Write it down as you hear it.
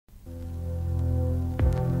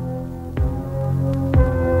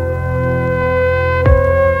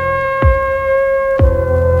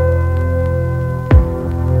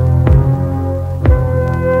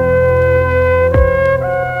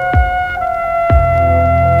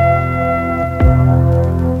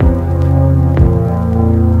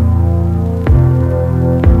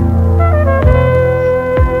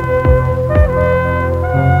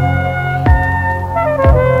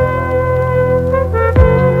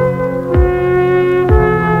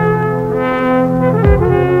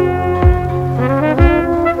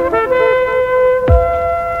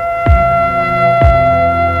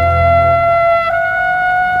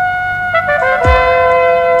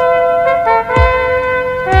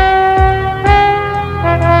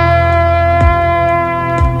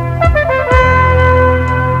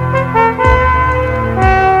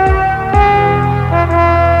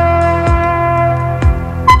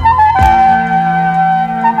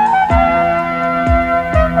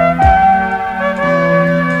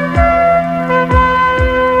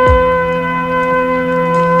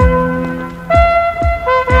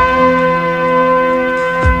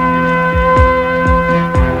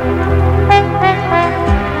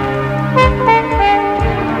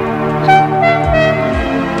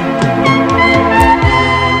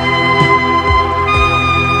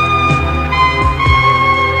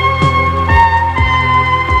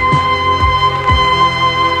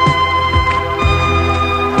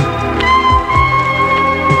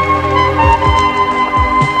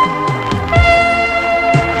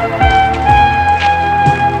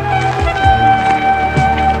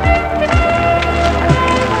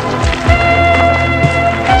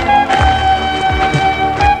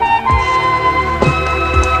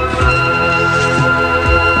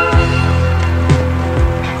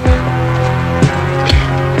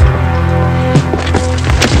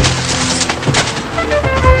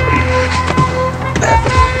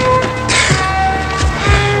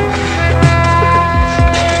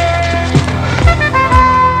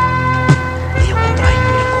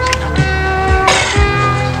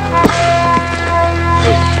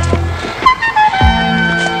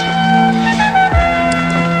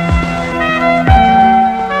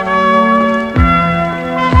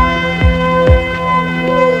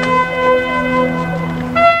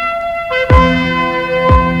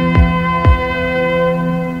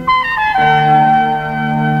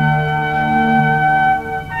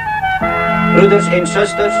Broeders en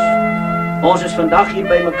susters, ons is vandag hier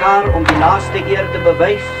by mekaar om die laaste eer te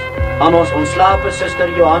bewys aan ons ontslape suster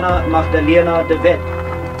Johanna Magdalena de Wet.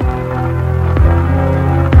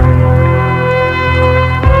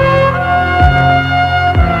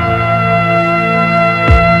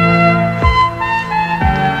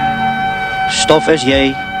 Stof is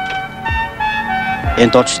jy,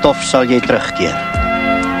 en tot stof sal jy terugkeer.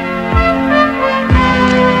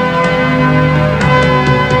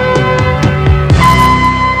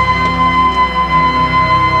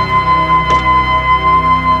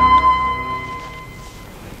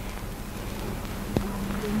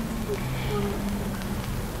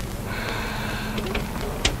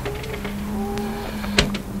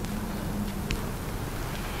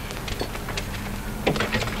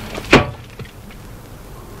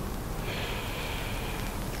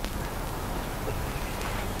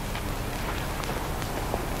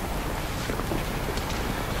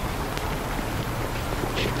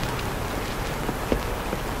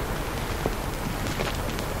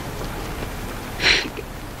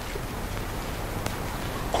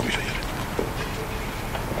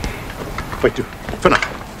 Vat toe, vanaf.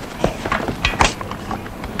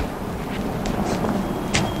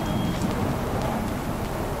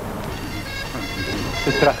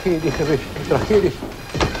 De tragedie geweest, de tragedie.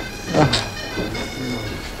 Ja.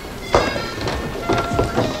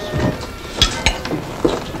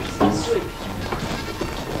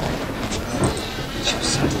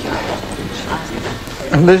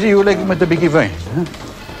 Lizzie, hoe lijkt het met een beetje wijn? Hè?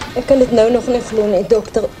 Ik kan het nou nog niet geloven,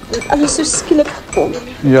 dokter. Het is alles zo skielik gekomen.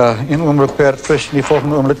 Ja, een oomlik perd fris, die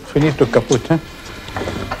volgende oomlik finito kapot, hè?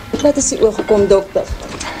 Wat is die oorgekomen, dokter?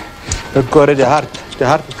 Dat korre de hart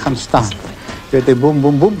het gaan staan. Je weet, boem,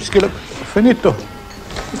 boem, boem, skielik, finito.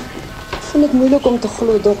 Ik vind het moeilijk om te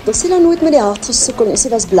geloven, dokter. Ze had nooit met die hart gesoek en ze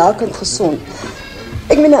was blakend gezond.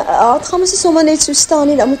 Ik meen, een hart gaan ze zomaar niet zo staan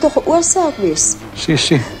nie. Dat moet toch een oorzaak wees?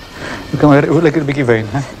 Zie. Dan kan maar hoe lekker een beetje wijn,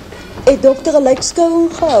 hè? Hé, dokter, een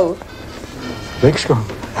lijkschouwing gehou. Lijkschouwing?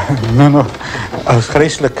 Nou, alles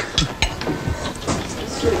vreselijk.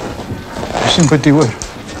 Sympathie hoor.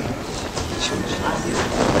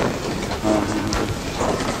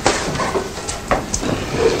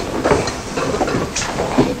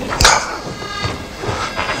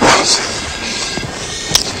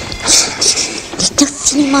 Dit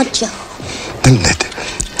is niemand jou. Dink net,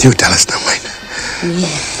 die hotel is nou myne.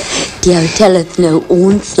 Nee, die hotel het nou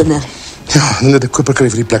ons en Ja, en net 'n koper kry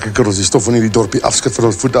vir die plekke kerels die stof van hierdie dorpie afskud vir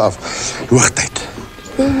ons voete af. Hoogtyd.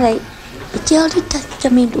 Nee, het jy al die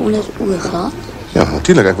testament onder oor gehad? Ja,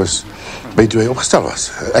 natuurlijk, ek was by toe hy opgestel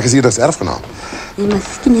was. Ek is hier as erfgenaam. Nee,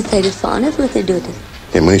 miskien het hy dit verander voor hy dood is.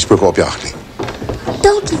 Jy moet nie spooke opjaag nie.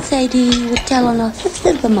 Dalk het sy die hotel aan haar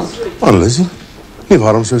suster gemaak. Maar Lizzie? Nee,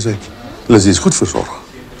 waarom sou sy? Lizzie is goed versorg.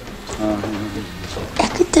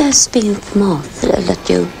 Ek het 'n spel gemaak dat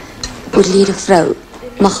jou oorlede vrou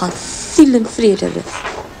mag haar ziel in vrede rus.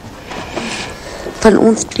 Van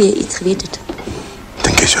ons twee iets geweet het.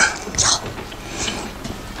 Dink jy so? Ja.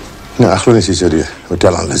 Nou, ek glo nie sy sou die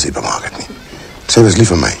hotel aan Lizzie bemaak het nie. Sy was lief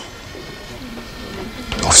vir my.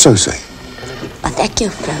 Of sou sy? As ek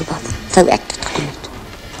jou vrou was, sou ek dit gedoen het.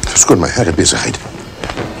 Verskoon my, ek het besigheid.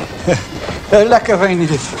 Lekker wijn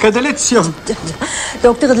niet. Cadelizio.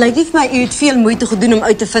 Dokter, het lijkt niet vir my u het veel moeite gedoen om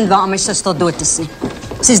uit te vinden waar my suster dood is.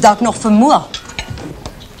 Sy is dalk nog vermoor.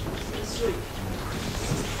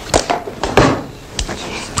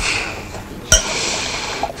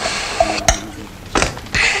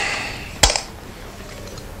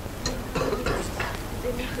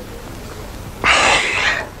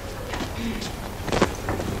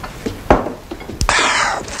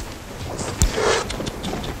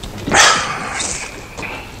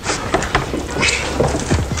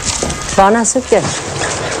 Waarna soek jy?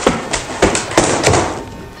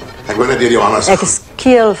 Ek wil net deur Johannes. Ek is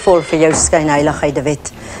keelvol vir jou skynheiligheid, de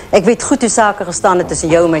Wet. Ek weet goed hoe sake gestaan het tussen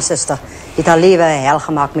jou en my suster. Jy het haar lewe hel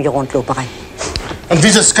gemaak met jou rondlopery. En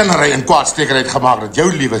wie se skinnery en kwaadstekery het gemaak dat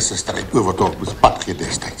jou liewe suster uit Oortop moes pad gee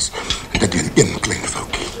destyds. En dit weer een klein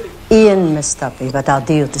foutjie. Een misstapie wat haar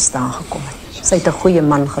deur te staan gekom het. Sy het 'n goeie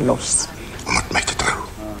man gelos. Om met my te trou.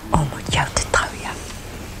 Om met jou te trou, ja.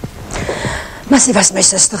 Maar sy was my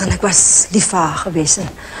suster en ek was lief vir haar gewees.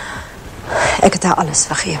 Ek het haar alles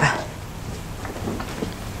vergewe.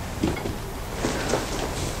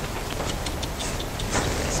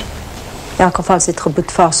 In elk geval sy het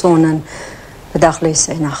geboet vir haar son en vandag lê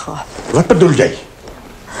sy in haar graf. Wat bedoel jy?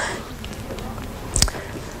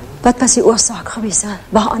 Wat was die oorsaak gewees?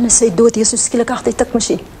 Waar anders sy dood hier so skielik agter die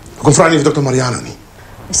tikmasjien? Ek kon vra nie vir Dr. Mariano nie.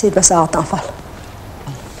 Sy het was 'n hartaanval.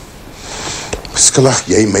 Skuldig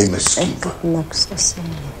jy my miskien? Ek het niks gesê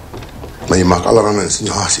nie. Maar jy maak allerhande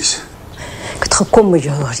insinuasies. Ek het gekom met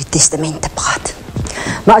jou oor die testament te praat.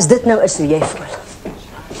 Maar as dit nou is hoe jy voel.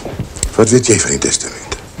 Wat weet jy van die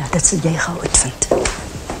testament? Ja, dit sal jy gou uitvind.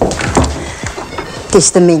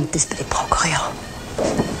 Testament is by die prokureur.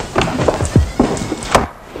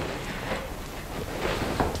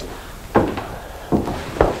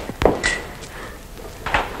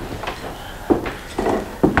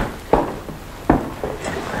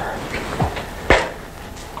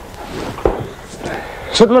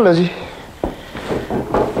 Sit maar, Lizzie.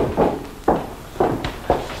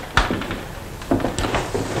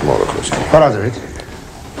 Morgen, Lizzie. Waar is het?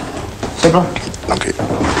 Sit maar. Dank je.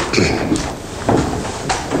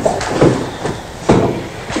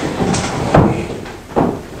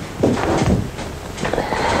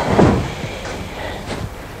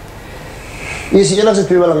 Hier is die enigste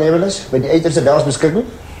twee belanghebbenden met die uiterste delsbeskikking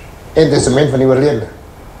en testament van die oorledene.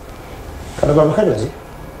 Kan ik maar beginnen, Lizzie?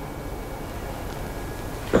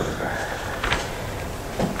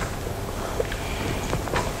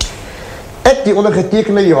 Ek, die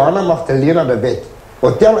ondergetekende Johanna Magdalena de Wet,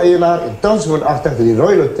 hotel-eienaar en tans woonagtig die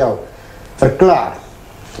Royal Hotel, verklaar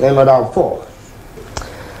en wat daarop volg.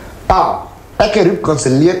 A. Ek roep,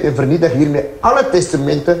 kanselleer en vernietig hiermee alle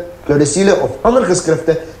testamente, claudicule of ander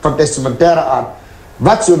geskrifte van testamentaire aard,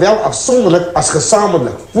 wat sowel afsonderlik as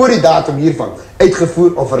gesamentlik voor die datum hiervan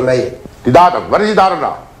uitgevoer of verlei het. Die datum, wat is die datum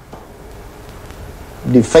nou?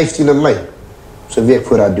 Die 15de Mei, so 'n week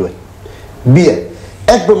voor haar dood. B.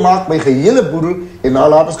 Ek bemaak my gehele boedel en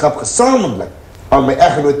nalatenskap gesamentlik aan my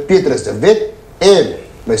eggenoot Petrus de Wet en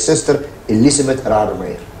my suster Elisabeth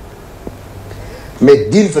Rademeier.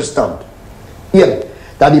 Met dien verstand. 1.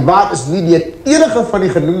 Dat die bates nie deur enige van die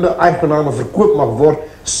genoemde erfgename verkoop mag word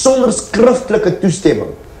sonder skriftelike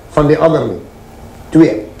toestemming van die ander nie.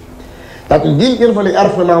 2. Dat indien een van die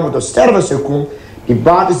erfgename tot sterwe sou kom, die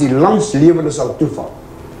bates die langslewende sal toeval.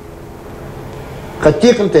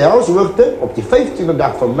 Geteken te Helshoogte op die 15de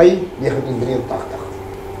dag van Mei 1983.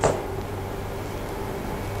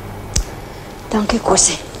 Dankie,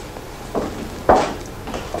 Kossie.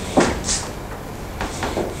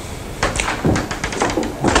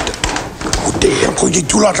 Hoe kon jy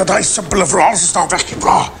toelaat dat hy simpele verhaal se staan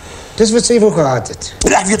weggebra? Dis wat sy wil gehad het.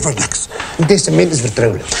 Ek weet van niks. Die testament is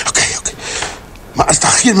vertroulik. Oké. Maar is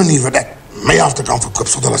daar geen manier wat ek my af te kan verkoop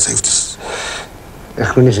sonder dat sy hoef te...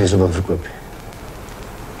 Ek glo nie sy sal wil verkoop.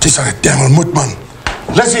 Sy sal dit ding ontmoet, man.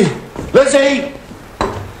 Lizzie! Lizzie!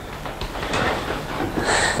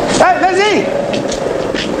 Hey, Lizzie!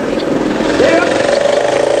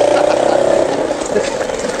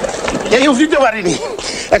 Jy hoef nie te worry nie.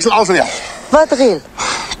 Ek sal alles aan jou. Wat reël?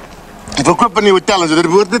 Ek verkoop in die hotel en so, dit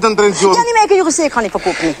behoort net aan transition. Ja, nie, maar ek het jou gesê ek gaan nie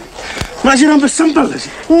verkoop nie. Maar as jy dan besimpel is.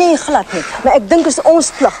 Nee, glad nie. Maar ek dink is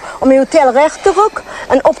ons plig om die hotel reg te ruk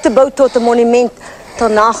en op te bou tot 'n monument ter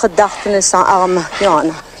nagedagtenis aan arme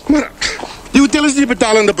Johanna. Maar die hotel is nie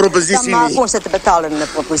betalende proposisie Dan maak nie. ons dit 'n betalende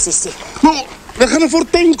proposisie. Maar dit gaan 'n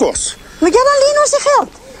fortuin kos. Maar ja, dan leen ons die geld.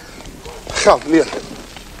 Geld leer.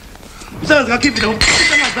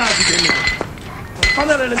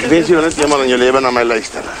 Ek weet jy wil net eenmaal in jou lewe na my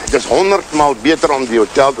luister. Het is 100 maal beter om die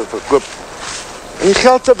hotel te verkoop en die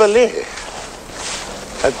geld te belê.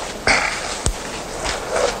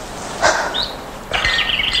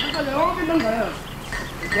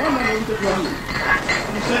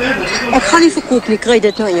 Ek gaan nie verkoop nie, kry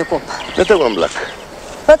dit nou in jou kop. Net 'n oomblik.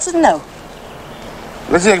 Wat is dit nou?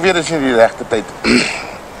 Dis ek weet dit is nie die regte tyd.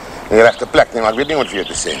 Die regte plek nie, maar ek weet nie wat vir jou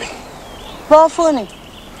te sê nie. Waarvoor nie?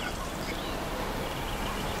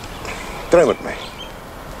 Trou met my.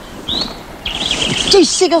 Jy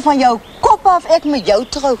is seker van jou kop af ek met jou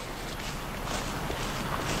trou.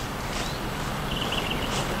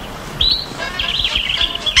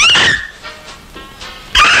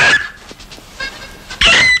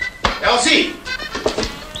 Elsie!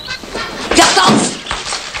 Ja, dan!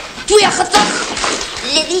 Twee gedag!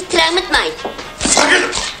 Lily, trou met my.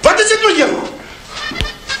 Wat is dit met jou?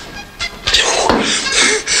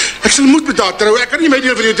 Ek sal moet met haar trou. Ek kan nie my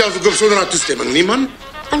deel van die hotel verkoop sonder haar toestemming nie, man.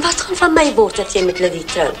 En wat gaan van my word as jy met Lily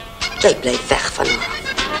trou? Jy bly weg van haar.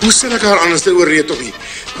 Hoe sal ek haar anders te oorreed om die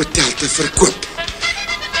hotel te verkoop?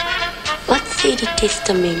 Wat sê die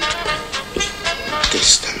testament?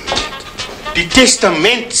 Testament. Die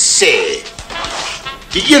testament sê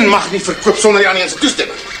die een mag nie verkoop sonder die ander se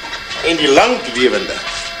toestemming. En die langlewende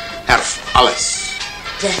erf alles.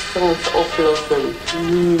 Dis ons oplossing.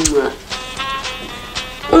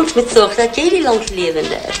 Ons moet sorg dat jy die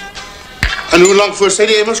langslewende is. En hoe lank voor sy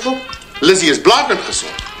die emmerskop? Lizzie is blakend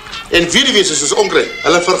gesond. En weduwees is soos onkruid.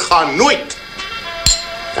 Hulle vergaan nooit.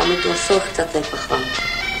 Dan moet ons sorg dat hy vergaan.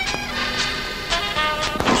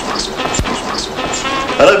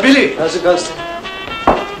 Billy. Daar's 'n gast.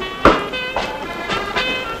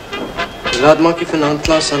 Laat maak jy vanaand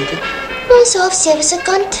klas, Santi? Ons half 7 se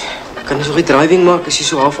kant. Kan jy so 'n driving maak as jy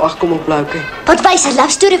so 7:30 kom op Louke? Wat wys 'n love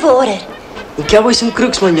story vir horror? Die Cowboys en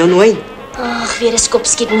Crooks man, Jan Wayne. Ag, weer 'n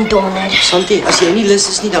skopskiet en donder. Santi, as jy nie lus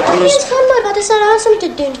is nie, dan kan ons... Gaan maar, wat is daar om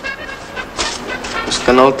te doen? Ons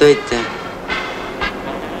kan altyd...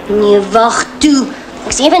 Nee, wag toe.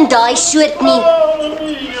 Ek sien van daai soort nie.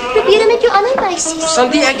 Probeer met jou ander meisies.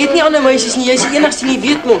 Santi, ek het nie ander meisies nie, jy's die enigste nie,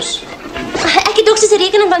 weet mos. Ek het ook soos 'n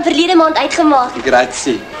rekening van verlede maand uitgemaak.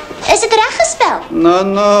 Grazie. Is dit reg gespel?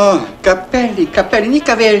 No, Capelli, ni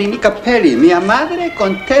Cavelli, ni Capelli. Mia madre,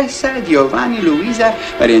 Contessa Giovanni Luisa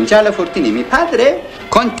Mariangela Fortini. Mi padre,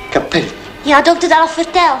 Conte Capelli. Ja, dokter het al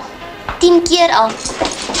vertel. 10 keer al.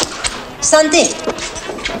 Santi,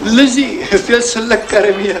 Lizzie, veel so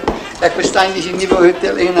lekker weer. Ek verstaan dis 'n nuwe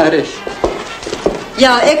hotel eienares.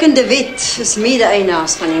 ja, ek en de Wet is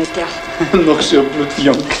mede-eienaars van die hotel. Nog so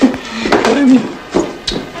bloedjong.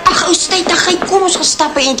 Ag, ou stytigheid, kom ons gaan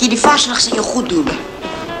stap eentjie. Die varslig sal jou goed doen.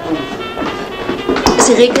 Is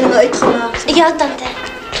die rekening uitgemaak? Ja, tante.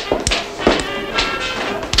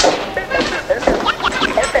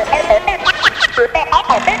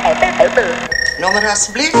 Nommer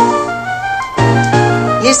asseblief.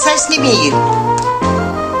 Nee, sy's nie meer hier.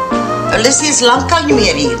 Alicia is lankal nie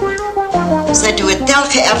meer hier. Sy het die hotel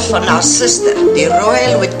geërf van haar suster, die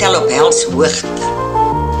Royal Hotel op Helshoogte.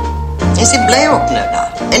 En sy bly ook nou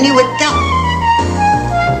daar, in die hotel.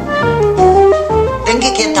 Dink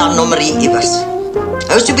ek het haar nommer hier iewers.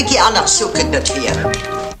 Hou so 'n bietjie aandag, soek ek dit vir jou.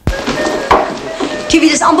 Kiwi,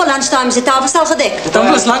 dis amper lunchtime, is die tafelstel gedek? Het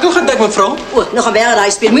amper is lankal gedek, mevrou. O, nog 'n baie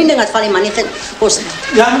raai speel. Moenie ding dat van die man nie kos.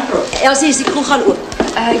 Ja, mevrou. Elsie, is die kroeg gaan oop?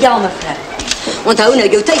 Ja, mevrou. Onthou nou,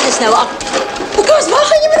 jou tyd is nou af. Hoekom, waar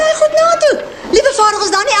gaan jy met daai goed na toe? Liewe vader,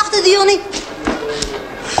 is daar nie agter die deur nie.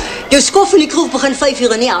 Jou skof in die kroeg begin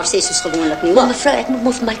 5:00 en nie 6:30 soos gewoonlik nie, hoor. Mevrou, ek moet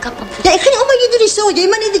mos make-up aan. Ja, ek gaan nie om wat jy doen nie, so. Jy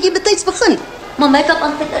maar net dat jy betyds begin. Maar make-up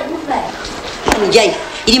aan ek moet weg. En jy,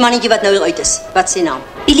 hierdie mannetjie wat nou hier uit is. Wat sê naam?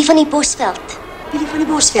 Billy van die Bosveld. Billy van die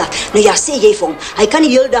Bosveld. Nou ja, sê jy vir hom. Hy kan nie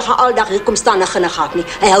die hele dag en al dag hier kom staan en ginnig gehad nie.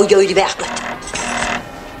 Hy hou jou uit die weg uit.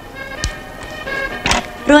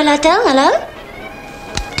 Rollatel, hallo?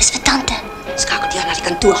 Dis vir tante. Skakel jy na die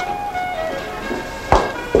kantoor.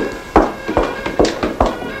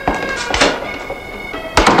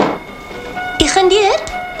 Ek gaan deur.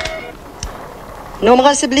 Nommer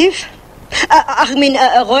asseblief. Ek meen,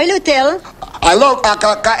 Royal Hotel. Hallo,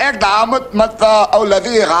 kan ek daar met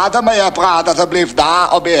Olivia Rademeijer praten, alsjeblieft,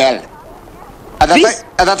 daar op BL?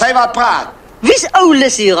 En dat zij wat praat. Wie is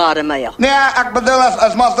Olivia Rademeijer? Nee, ik bedoel,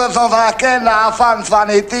 als moest het zoals herkennen van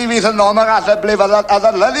die TV's nummer, alsjeblieft, als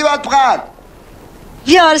dat Lily wat praat.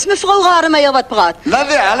 Ja, dat is mevrouw Rademeijer wat praat.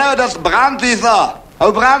 Lily, hallo, dat is Brand die zo.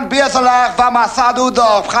 Hoe Brand Beerselaar van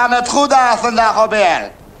Massadoedorf, gaan het goed daar vandaag op BL?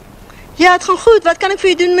 Ja, het gaat goed. Wat kan ik voor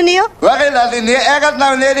u doen, meneer? Waarom dat nee, ik heb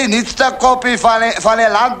nou net die nietste kopie van die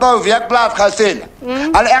landbouwerkblad gezien.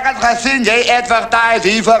 En ik heb gezien, jij advertise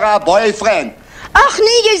hier voor haar boyfriend. Ach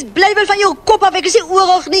nee, jy is bly wel van jou kop af. Ek is nie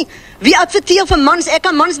oorig nie. Wie adverteer vir mans? Ek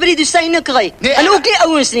kan mans by die dosyne kry. Nee, en ook nie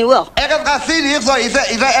ouens nie, hoor. Ik heb gezien hier zo, is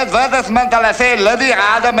een advertisement dat zei Lily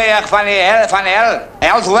Rademeijer van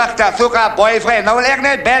Helshoogte zoek haar boyfriend. Nou wil ik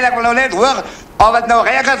net bellen, ik wil nou net horen of het nou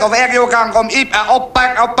reg is of ik jou kan kom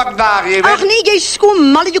oppak daar, je weet. Ach nee, jy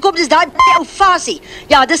skoon mal in jou kop, dis daai ou fasie.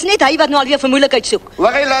 Ja, dis net hy wat nou alweer vermoeilikheid soek.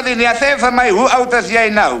 Waarom Lily, nee, sê vir my, hoe oud is jy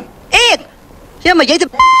nou? Ek? Ja, maar jy het 'n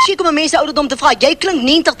chick om 'n mens se ouderdom te vra. Jy klink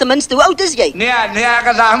 90 ten minste. Hoe oud is jy? Nee, ek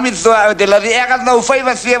is nog niet zo oud. Lily, ek is nou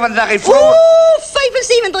 75, die vrou. Oeh,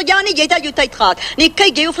 75. Ja nee, jy het al jou tyd gehad. Nee,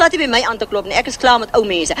 kyk, jy hoef glad nie by my aan te klop nie. Ek is klaar met ou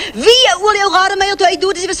mense. Wie oor Rademeijer toe hy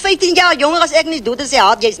dood is, hy was 15 jaar jonger as ek nie dood is. Hy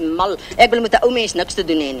haat, jy's mal. Ek wil met 'n ou mens niks te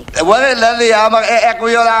doen hê nie. Wel, Lily, ja, maar ek wil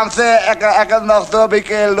jou aan sê, ek is nog so 'n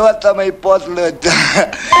bietjie lood aan my potlood.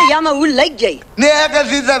 Ja, maar hoe lyk jy? Nee, ek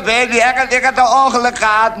is niet zo weet nie. Ek het 'n ongeluk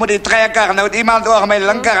gehad met die trekker. Nou het iemand oor my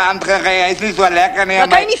linkerhand gereden. Hij is niet zo lekker nie. Dat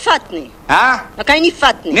kan je niet vat nie. Ha? Dat kan je niet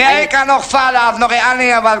vat nie. Nee, ik kan nog vatten als nog een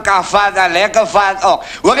ander wat kan vatten. Lekker vat ook.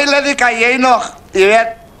 Hoor je, Lily, kan jij nog, je weet,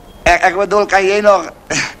 ik bedoel, kan jij nog,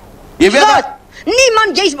 je weet wat? Nee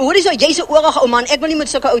man, jy's 'n oorige ou man. Ek wil nie met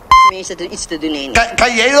sulke ou mense iets te doen hê nie.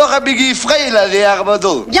 Kan jy nog 'n bietjie vryle leer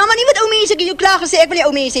bedoel? Ja, maar nie met ou mense. Ek het jou klaar gesê ek wil nie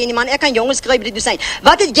ou mense hê nie man. Ek kan jonges kry by die dosyn.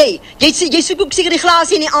 Wat het jy? Jy soek ook seker die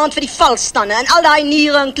glasie in die aand vir die valstande en al daai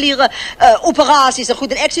niere en kliere operasies en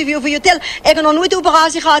goed. En ek sê vir jou tel, ek het nog nooit 'n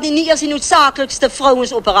operasie gehad nie, eers die noodsaaklikste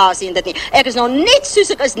vrouensoperasie en dit nie. Ek is nou net soos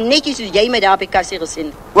ek is, netjies soos jy my daar op die kassie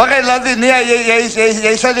gesien. Wag, laat dit nee,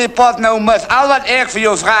 jy sê die pot nou mis. Al wat ek vir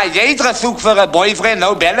jou vra, jy het gesoek vir 'n boyfriend,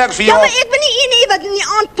 nou bel ek vir jou. Ja, maar ek ben nie een nie, wat in die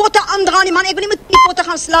aand potte aandra nie, man. Ek wil nie met die potte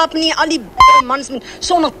gaan slaap nie. Al die mans met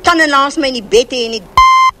sonder tande langs my in die bed hê en die...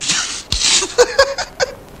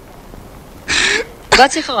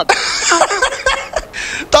 Wat sê grap?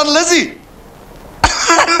 Dan Lizzie.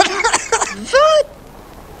 Wat?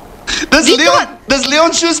 Dis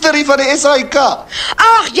Leon Schuster hier van die SAIK.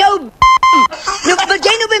 Ag, jou nou, wil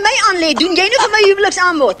jy nou by my aanlê? Doen jy nou vir my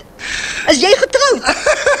huweliksaanbod? Is jy getroud?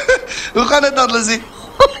 Hoe gaan dit dan, Lizzie?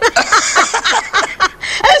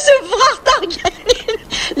 Is so vragtig jy.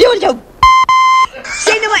 Leon, jou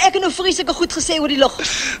sê nou maar ek het nou vreeslike goed gesê oor die lug.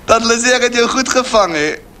 Dan Lizzie, ek het jou goed gevang, hè?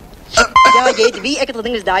 Ja, jy het wie, ek het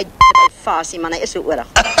gedink is daai fasie, man, hy is so oorig.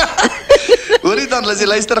 Hoor nie dan, Lizzie,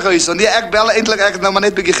 luister gou hierso. Nee, ek bel eintlik, ek het nou maar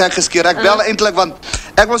net bietjie gek geskeer. Ek bel eintlik want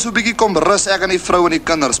ek was so bietjie kom rus, ek en die vrou en die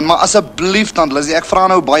kinders. Maar asseblief dan, Lizzie, ek vra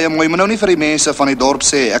nou baie mooi, moet nou nie vir die mense van die dorp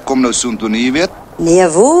sê ek kom nou soontoe nie, jy weet. Nee,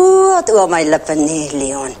 woord oor my lippe nie,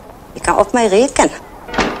 Leon. Jy kan op my reken.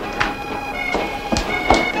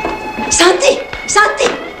 Santi!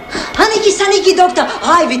 Hannetjie, dokter.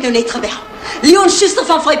 Hy weet nou net gebel. Leon Schuster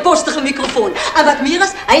van vrypostige mikrofoon. En wat meer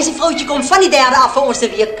is, hy is die vrouwtje kom van die derde af vir ons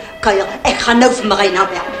week kuier. Ek gaan nou vir Marina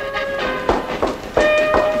bel.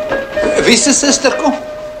 Wie se suster kom?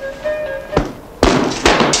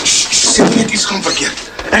 Sê net iets gaan verkeerd.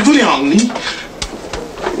 Ek wil nie hang nie.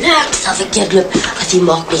 Ek sal verkeerd loop, as jy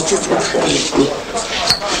maak net soos wat geweet nie.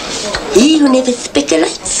 He who never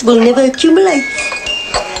speculates will never accumulate.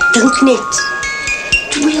 Dink net,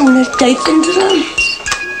 200.000 rand.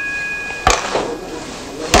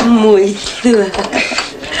 Mooi so.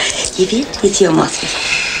 Jy weet, dit is jou masker.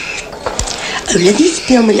 Oulady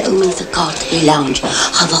speel met die ou mense kaart in die lounge.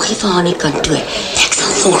 Gaan wag jy vir haar in die kantoor. Ek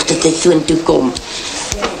sal sorg dat dit soontoe kom.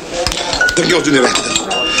 Dink jy ons doen die regte ding?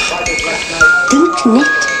 Dink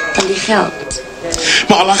net aan die geld.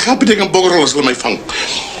 Maar al die geld beteken boggerol as hulle my vang.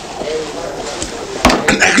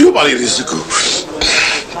 En ek loop al die risiko.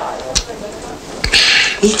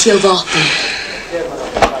 Niet jou wapen.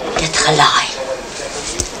 Dit gelaai.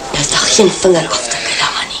 Nou is daar geen vingerafdrukke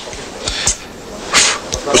daar nie.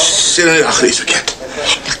 Sê nou nie agter iets verkeerd.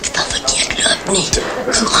 Dat dit al verkeerd loop nie.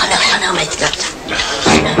 Hoe gaan nou my skat?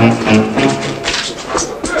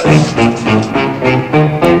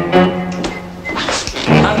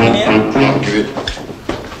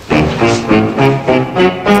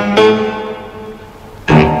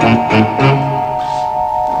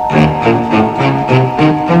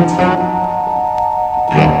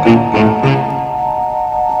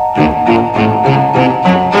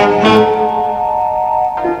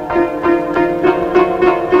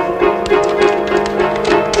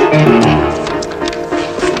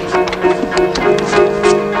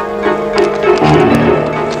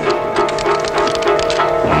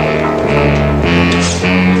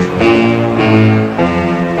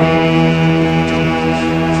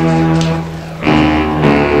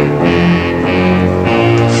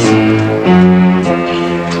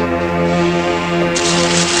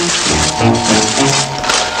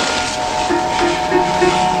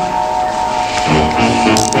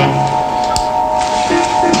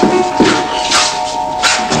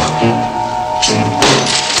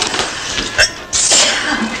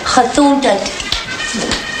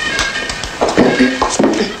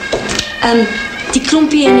 Die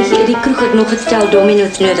klompie en die kroeg het nog gestel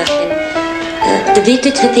domino's nodig. De wet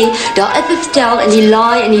het gesê, daar is 'n stel in die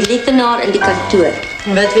laai en die lessenaar in die kantoor.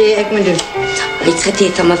 Wat wil ek moet doen? Weet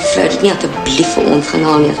gesê dat my vrou dit nie asseblief vir ons gaan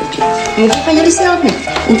haal nie asseblief. Moet jy van jullie self nie?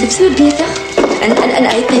 Ons is so bezig. En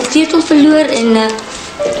hy het steeds verloor en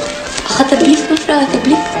asseblief mevrou,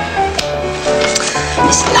 asseblief.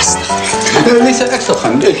 Dis lastig. Lisa, ek sal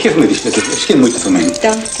gaan. Geef my die sleutel. Dis geen moeite vir my nie.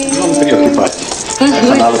 Dankie. Dan preoccupatie. Ek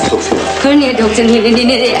gaan alles tot vir jou. Nee, dokter,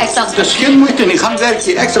 nee, ek sal... Dis geen moeite nie. Gaan werk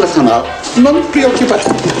jy. Ek sal het gaan haal. Dan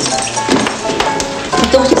preoccupatie.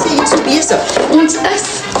 Dokter sê jy is so bezig. Ons is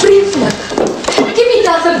vreeslik. Gee my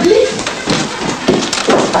dat asseblief.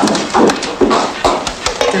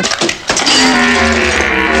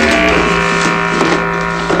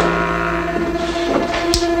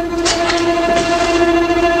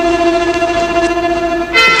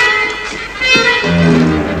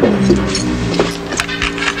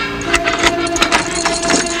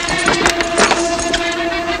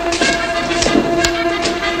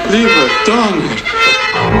 Lieve Donner.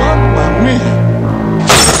 Mamma mia.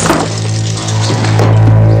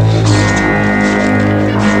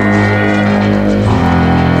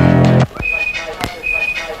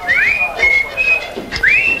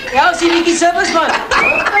 Ja, zie ik iets anders, man.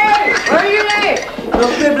 Waar jullie? Nog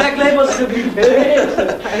 2 black labels, alsjeblieft.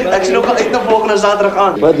 Ek sien ook al uit na volgende Saterdag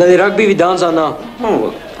aan. Wat, na die rugby, wie dans aan na?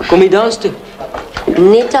 Oh, Kom je dans toe?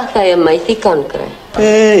 Net dat jy 'n meisie kan kry.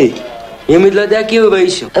 Hey, jy moet laat ek jou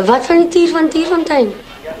wys. Wat van die tier van Tierfontein?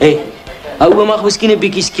 Hey, ouma mag miskien 'n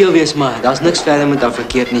bietjie skeel wees, maar daar's niks verder met haar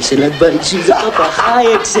verkeerd nie. Sy laat by soos 'n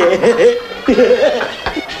papegaai, ek sê.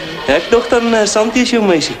 Ek dog dan Santi is jou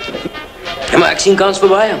meisie. Ja, maar ek sien kans vir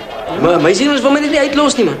baie. Maar meisie ons wil my net nie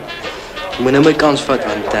uitlos nie, man. Ek moet nou my kans vat,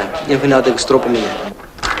 want een van die had ek strop om hier.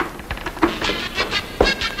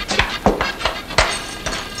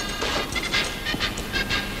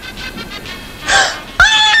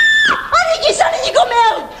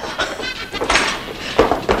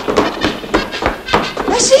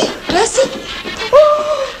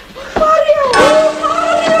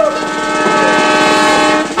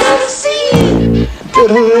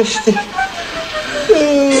 Rustig.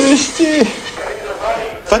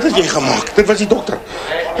 Wat het jy gemaak? Dit was die dokter.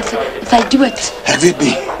 Sy dood. Ek weet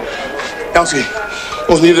nie. Elsie,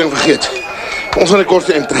 ons nie ding vergeet. Ons gaan die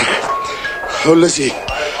korte intrek. Hou Lissie.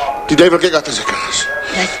 Die duivel kyk agter sy kinders.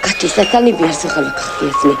 Ja, Katjie, sy kan nie weer so gelukkig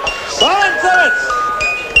wees nie.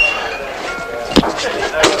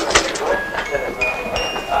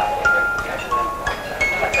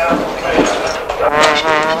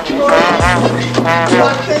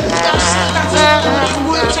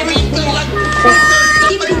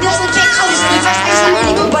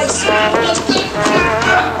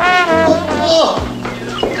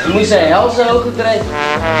 Jy moes sy helse ook gekry.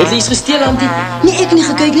 Het jy iets gesteel, Antie? Nee, ek nie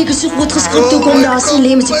gekyk nie, ek is so goed geskrik toe kom daar sien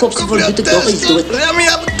lê met sy kop gevul, toe ek dog is dood. Remy,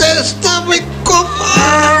 op die stap my kop.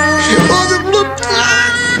 Oh, die bloed.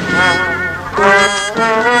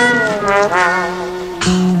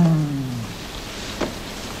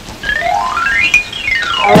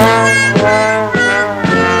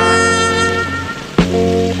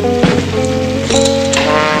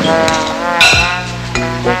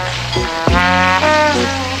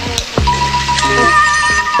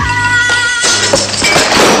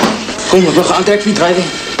 Kom, we gaan aantrek vir die driving.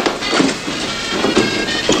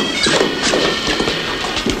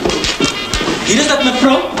 Hier is dat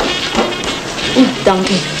mevrou.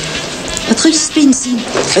 Dankie. Wat gaan jy spin sien?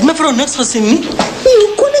 Het mevrou niks gesien nie? Nee,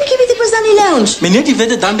 hoe kon ek weet ek was aan die lounge? Meneer die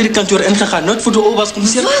wette dan by die kantoor ingegaan, nooit voor de oor was kom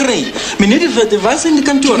seer kry. Meneer die wette was in die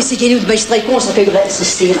kantoor. Ek sê jy moet by stryk kom, dan kyk jy reeds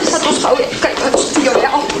gesteer. Wat ons gou kyk wat stuur jy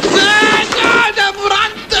al. De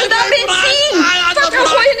brand! Dat benzien! Dat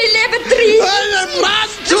ons gooi in die laboratorie! De brand!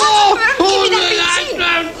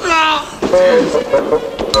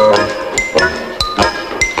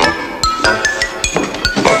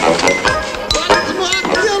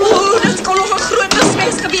 Dit kon nog 'n groot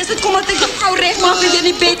besmens gewees het, kom dat ek dit gou regmaak en jy in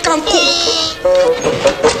die bed kan kom.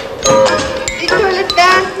 Die toilet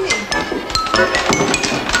werk nie.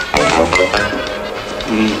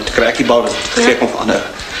 Toe kry ek die bal, toe gee ek hom vir ander.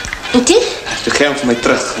 En toe? Toe gee hom vir my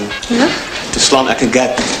terug. Ja? Toe slaan ek 'n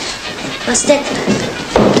gap. Was dit?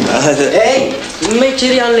 Hey, my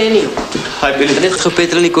cherry aan Lenny. Hi Billy. Net gou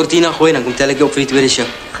petrol in die kortina gooi, dan kom tel ek jou op vir die tweede show.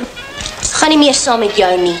 Gaan nie meer saam met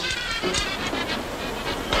jou nie.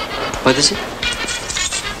 Wat is dit?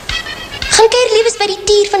 Gaan kuier liewes by die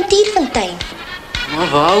tier van Tierfontein. Maar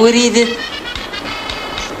waar hoor jy dit?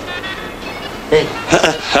 Hey.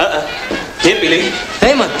 Hey Billy.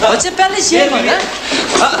 Hey man, wat se pel is jy man, hè?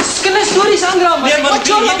 Skille stories aangraaf man. Nee man, wat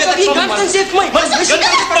jy weet op die kant en sê vir my. Wat is dit?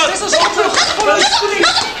 Dis ons op.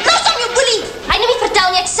 Los hom jou boelie. Hy het nie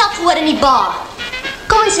vertel nie, ek sap gehoor in die bar.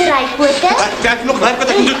 Kom ons ry, Pote. Kyk nog werk wat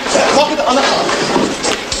ek moet doen. Maak dit ander gaan.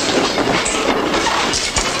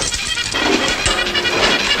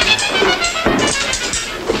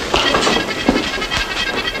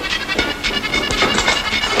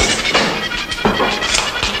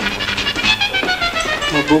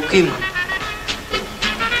 Maar boekie man.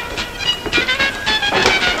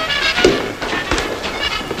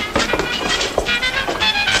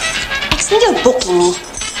 Ek sien jou bokkie nie.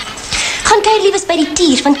 Gaan kuier liewes by die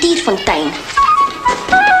tier van Tierfontein.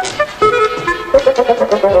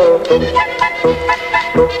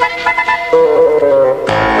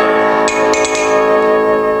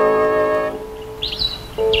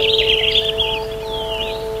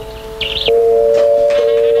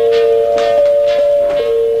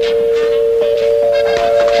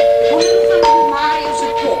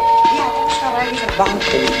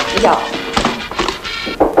 Ja.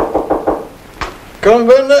 Kom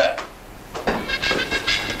binnen.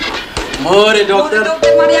 Môre dokter.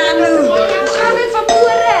 Dokter Mariano. Hoe gaan dit van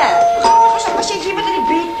pore? As jy hier met in die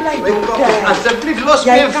bed bly, dokter. Asseblief los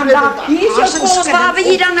Jy kan daar hier so kom, waar wil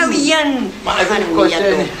jy dan nou heen? Maar ek wil kos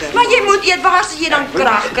hê. Maar jy moet eet, waar as jy dan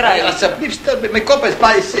krag kry? Asseblief stil, my kop is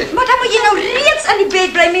baie seer. Maar dan moet jy nou reeds in die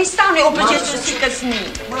bed bly, mens staan nie op as jy so siek is nie.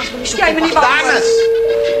 Jy moet nie wag. Dames,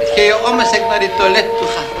 ek gee jou om as ek na die toilet toe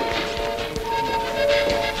gaan.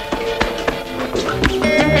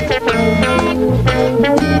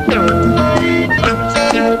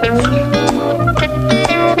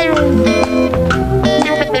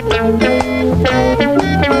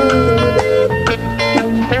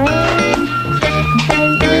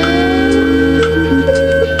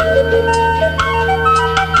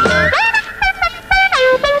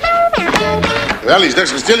 Wel, is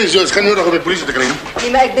niks gesteld, is ons gaan nu nog op de politie te krijgen.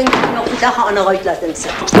 Nee, maar ik denk dat ik nog vandaag aan een uitlating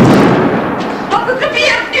zit. Wat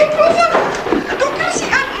gebeurt nu, proeven? Dokter, zie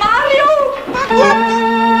aan Mario. Pak op.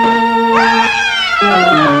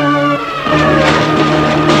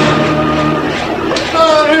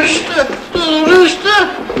 Rustig.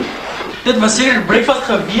 Dit was zeker breakfast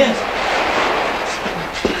geweest.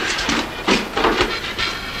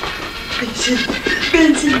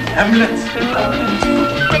 Benzine. Ambulance.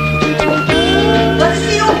 Wat is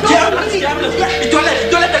die op? Die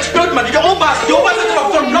toilet explode, man. Die opa's zitten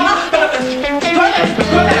nog voor lang.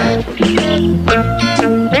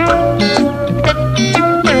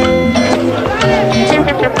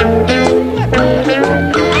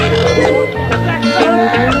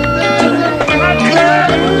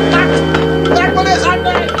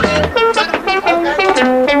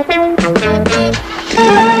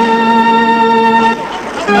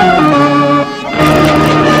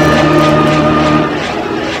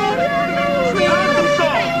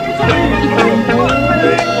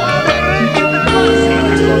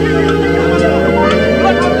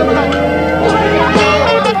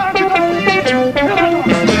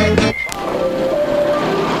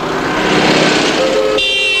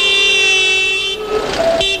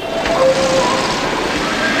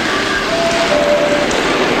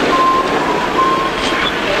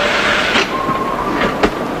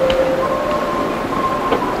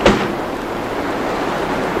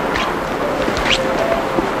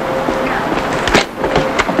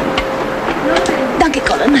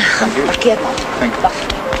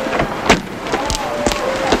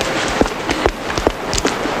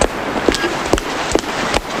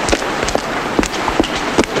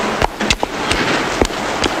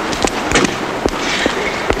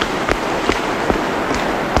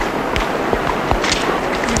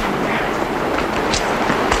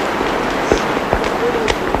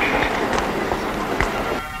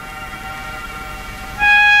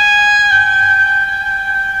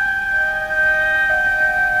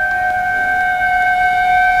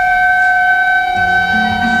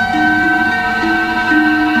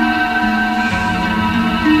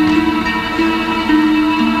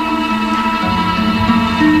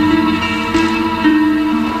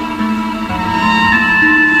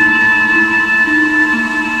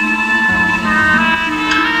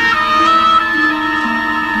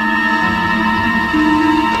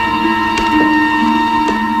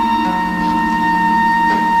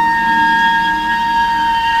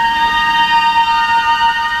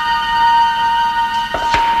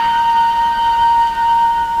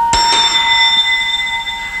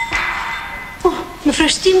 Mevrouw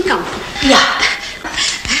Steenkamp. Ja.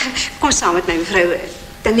 Kom samen met mij, mevrouw.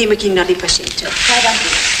 Dan neem ik je naar die patiënt toe. Ja, dank u.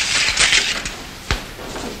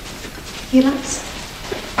 Hier langs.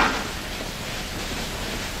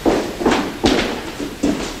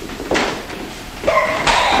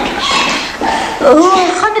 Hoe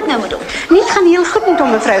gaat het nou met hom? Niet gaan heel goed met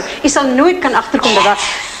hom, mevrouw. Je zal nooit kan achterkomen dat.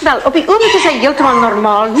 Wel, op die ogenblik is hij helemaal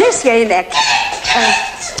normaal. Net jij en ik.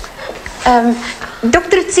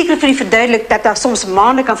 Dokter heeft zeker voor u verduidelijkt dat dat soms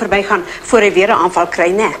maanden kan voorbij gaan voor hij weer een aanval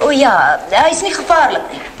krijgt, hè? Oh ja, hij is niet gevaarlijk.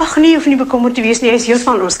 Ach nee, hoef niet bekommerd te wees. Nee, hij is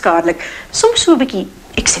helemaal onschadelijk. Soms zo een beetje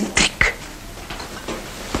excentriek.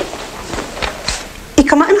 Ik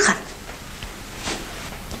kan maar ingaan.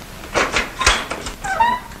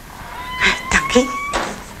 Dank je.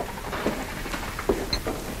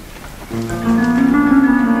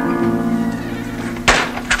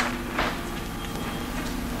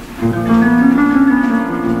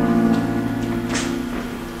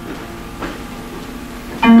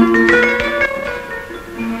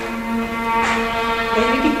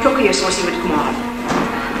 Zoals je moet komen halen.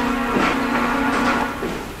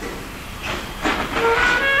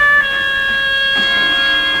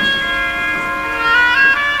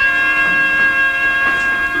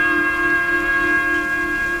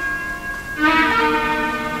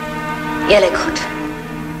 Jy lyk goed.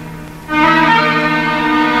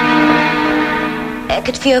 Ek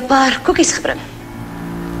het vir jou 'n paar koekies gebring.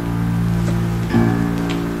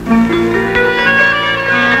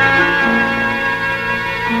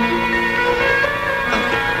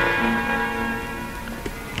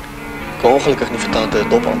 Ik kan ongelukkig niet vertaan dat het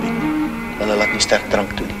dop aanbieden. Want hulle laat nie sterk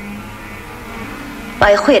drank toe nie.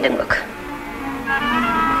 Baie goeie ding ook.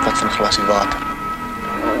 Wat van 'n glasie water?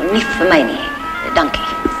 Nie vir my nie. Dankie.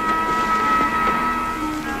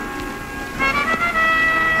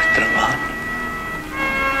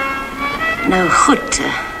 Nou goed,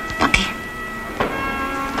 dankie.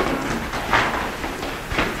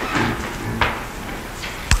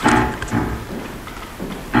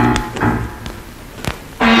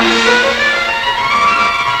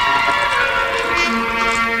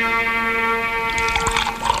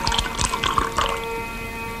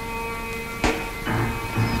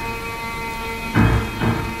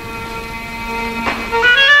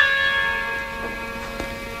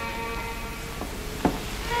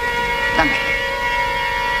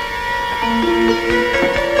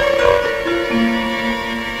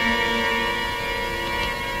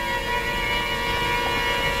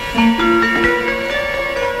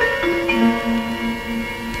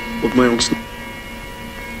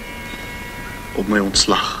 Op my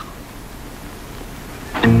ontslag.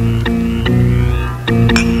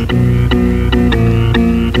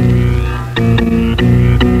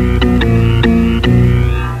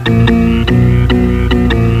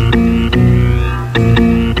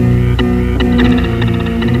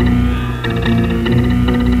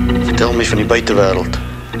 Vertel my van die buitewêreld.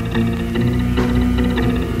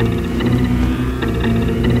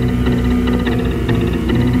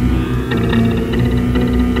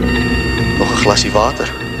 Glasie water.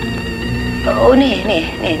 Oh nee,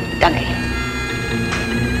 dankie.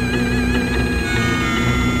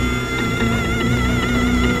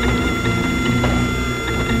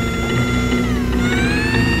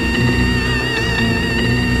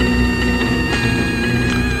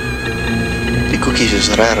 Die koekies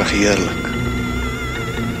is regtig heerlik.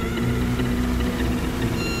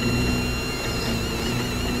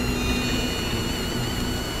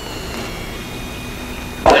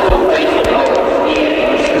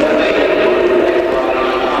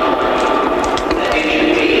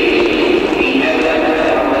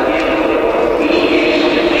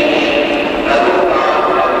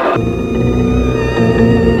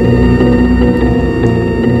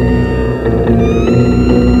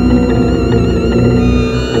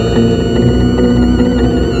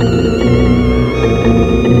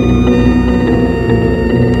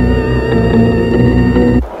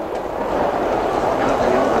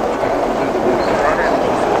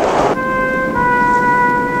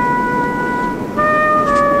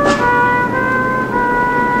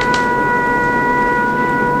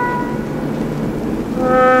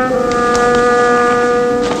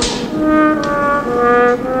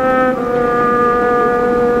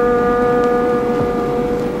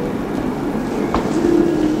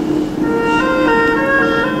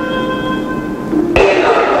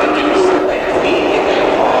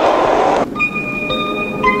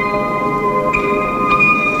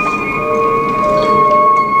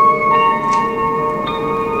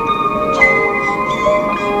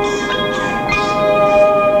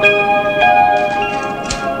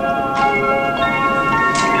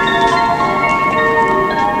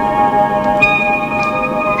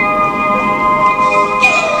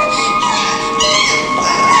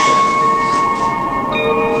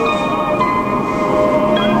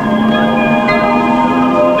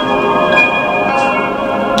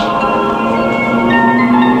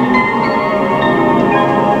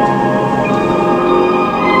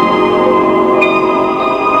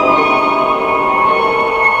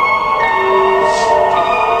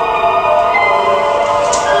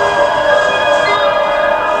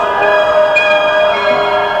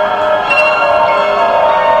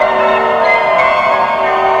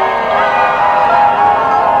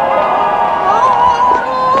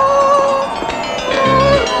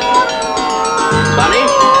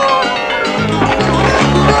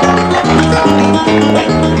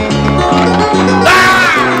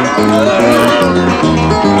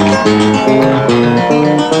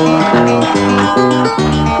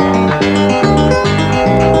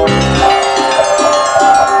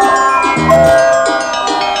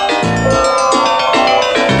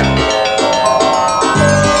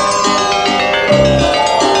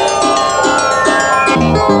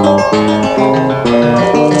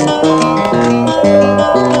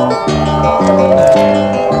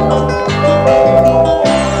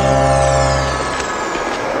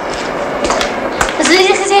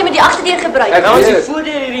 Kijk, gaan ze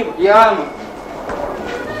voordeur hierdie man. Ja, man.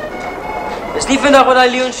 Is nie vandag wat die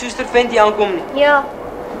Leon Schuster vent hier aankom nie. Ja.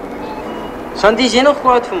 Santi, is jy nog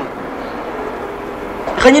kwaad vir my?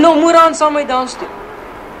 Gaan jy nog môre aan saam met my dans toe?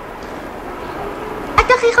 Ek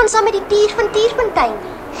dink jy gaan saam met die tier van Tierfontein.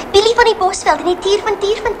 Billy van die Bosveld en die tier van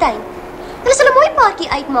Tierfontein. Hulle sal 'n mooi paartjie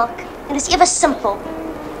uitmaak en dit is ewe simpel.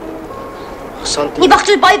 Santi. Nee, wag,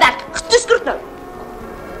 jy baie werk. Dis goed nou.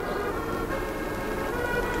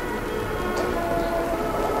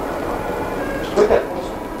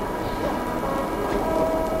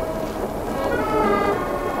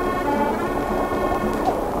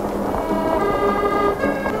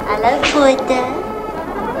 Hallo, foto.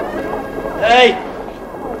 Hey!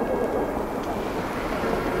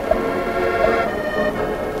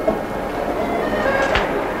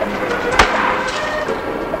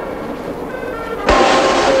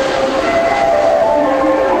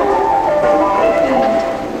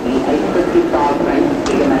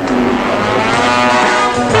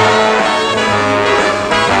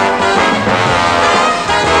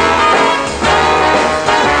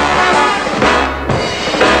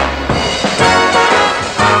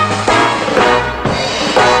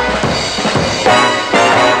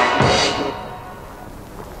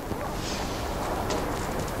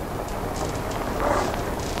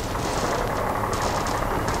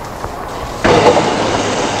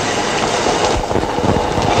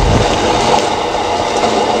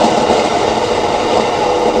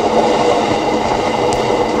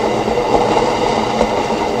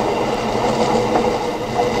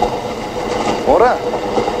 Môre.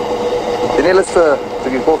 Sien jy lus vir 'n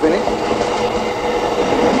bietjie koffie nie?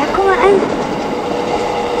 Ja, kom maar in.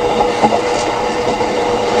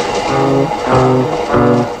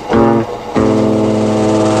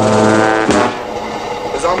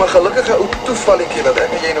 Dis al 'n gelukkige ou toevalletjie dat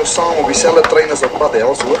ek en jy nou saam op dieselfde trein as op pad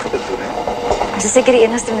Helshoogte toe, hè. Dis is seker die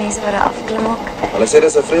enigste mense wat daar afklim ook. Hulle sê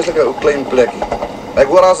dis 'n vreeslike ou klein plekkie. Ek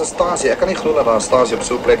hoor daar's 'n stasie. Ek kan nie glo dat daar 'n stasie op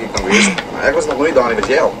so 'n plekkie kan wees nie. Maar ek was nog nooit daar nie, weet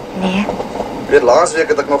jy al? Nee. Weet, laasweek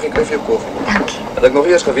het ek nog geen kry vir jou koffie. Dankie. Het ek nog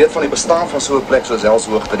eers geweet van die bestaan van so 'n plek soos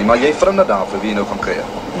Helshoogte nie, maar jy vriende daar vir wie jy nou gaan kuier.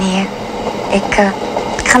 Nee. Ek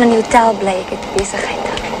gaan in die hotel bly. Ek het besigheid.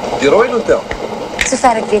 Die Royal Hotel.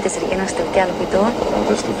 Sover ek weet is dit die enigste hotel op die dorp.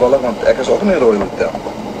 Dit is toevallig want ek is ook in die Royal Hotel.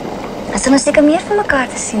 As ons seker meer van mekaar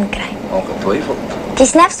te sien kry. Ongetwyfeld. Die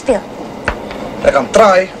snap speel. Ek gaan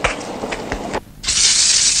try.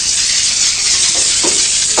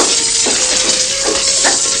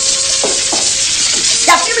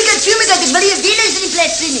 Ja, film ik het. Ik wil je winnen in die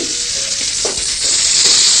plek zien.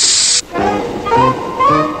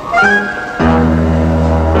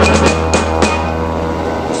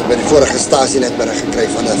 By die vorige stasie net bericht gekry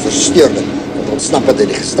van 'n versteurder wat ontsnap het uit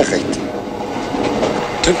die gestigheid.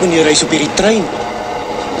 Klink meneer reis op hierdie trein.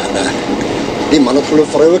 En die man het geloof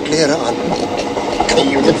vrouwenklere aan. Kan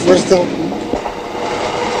jy jou dit voorstel?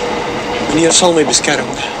 Meneer sal my beskerm.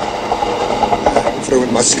 Vrou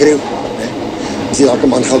moet maar skreeuw. As jy dalk 'n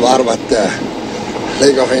man gewaar wat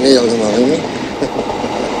lyk of hy nie heeltemal nie.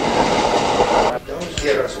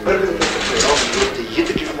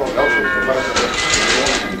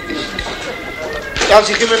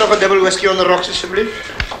 Elsie, gee my nog 'n dubbel whisky onder roks asseblief.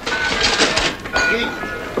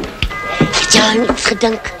 Het jy aan iets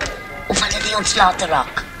gedink? Of hulle die ontslae te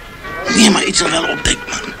raak? Nee, maar iets sal wel opduik,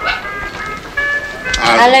 man.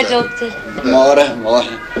 Hallo dokter. Môre.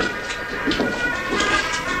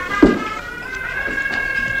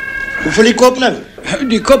 Hoe voel die kop nou?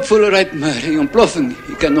 Die kop voel eruit, maar die ontploffing,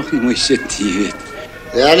 jy kan nog nie mooi sit, jy weet.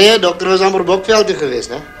 Ja nee, dokter was amper Bokveld toe geweest,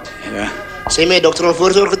 hè? Ja. Sê my, dokter al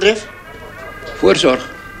voorsorg getref? Voorsorg?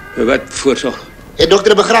 Wat voorsorg? Het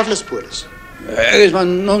dokter 'n begrafnispolis? Ek is maar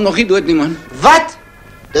nog nie dood nie, man. Wat?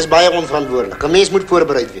 Dis baie onverantwoordelik. 'n Mens moet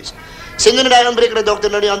voorbereid wees. Sien jy nou daai aanbreker dokter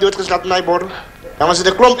nou die aan dood geslap in daai bordel? Dan was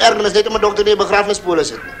dit 'n klomp ergernis net om 'n dokter nie 'n begrafnispolis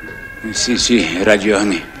het nie. Si,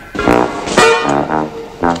 Rajani.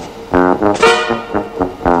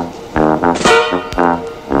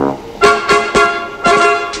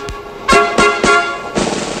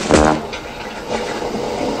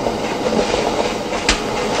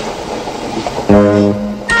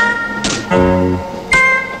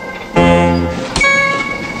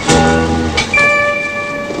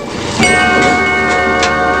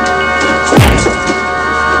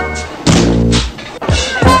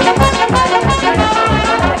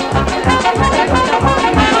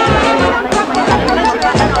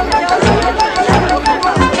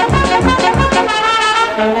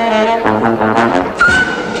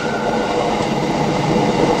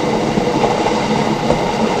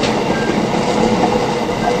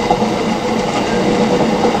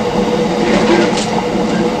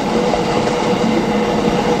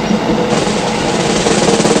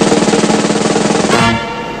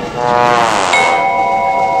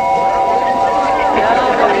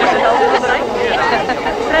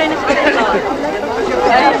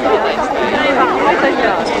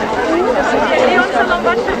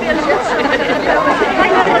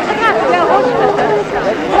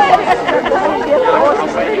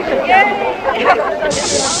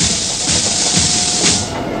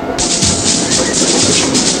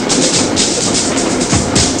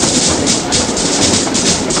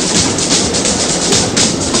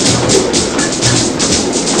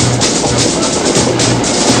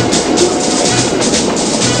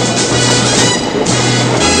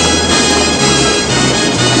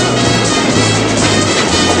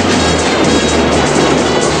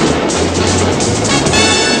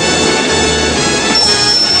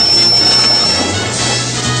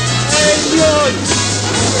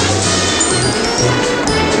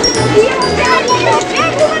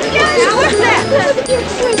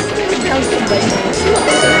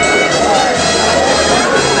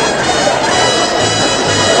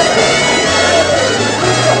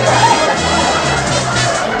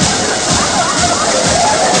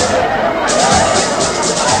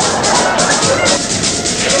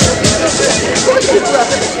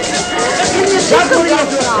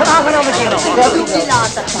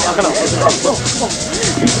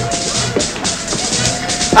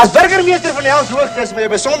 As burgemeester van Helshoogte is my 'n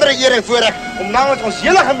besondere eer en voorreg om namens ons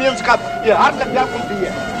hele gemeenskap u hartlik welkom te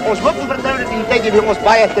heet. Ons hoop en vertrou dat die tyd hier ons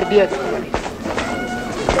baie terbeet gaan.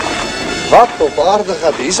 Wat op aarde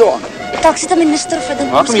gaat hier zo aan? Dalk sit 'n minister vir dit.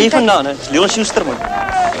 Waar kom jy vandaan, hè? Leon Schuster, man.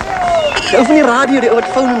 Jou van die radio, die ou wat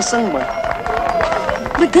foon en sing, man.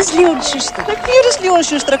 Maar dis Leon Schuster. Ek weet dis Leon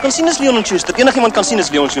Schuster, ek kan sien dis Leon Schuster. Enigiemand kan sien dis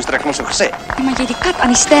Leon Schuster, ek het hom so gesê. Ja, maar jy die kat aan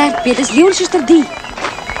die sterk weet, dis Leon Schuster die.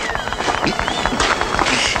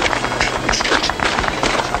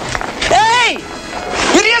 Hey!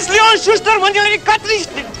 Hierdie is Leon Schuster, want jy die kat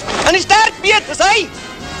aan die sterk weet, is hy.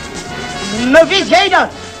 Nou wie is jy dan?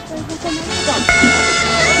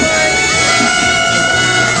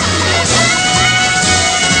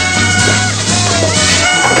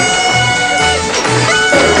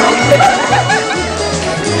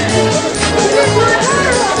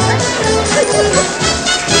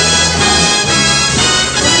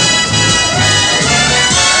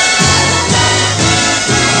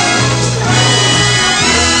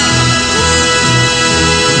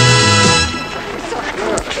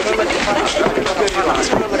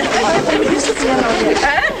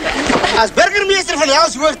 As burgemeester van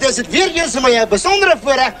Helshoogte is dit weer eens vir my 'n besondere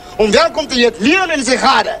voorreg om welkom te heet Leon en sy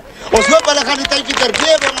gade. Ons hoop hulle gaan die tydjie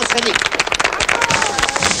terbeë by ons geniet.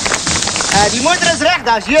 Die motor is reg,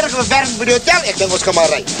 daar's heerlike verwarming by die hotel. Ek dink ons kan maar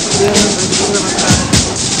ry.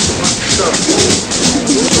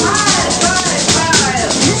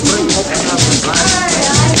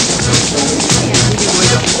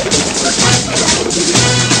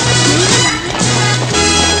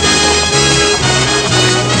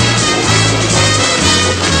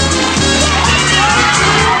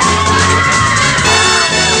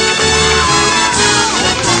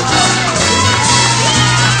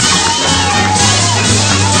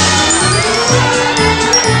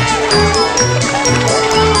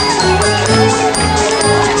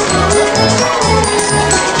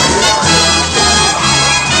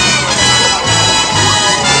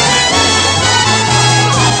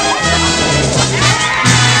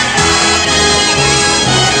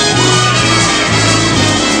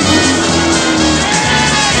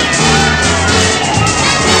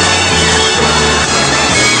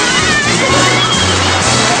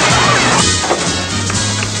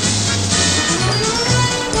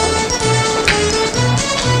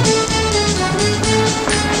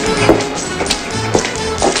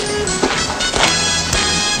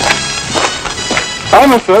 Ja,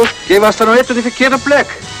 mevrouw, jij was er nog net op de verkeerde plek.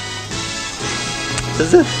 Wat is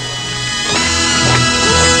dit?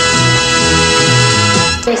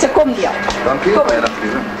 Deze kom ja. Dank u. Baie dankie.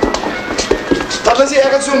 Dat is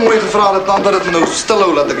ek het so mooi gevra dat tante dit nou stil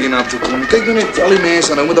hou laat ek hier na toe kom. Kyk nou net al die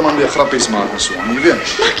mense, nou moet 'n man weer grappies maak en so. Jy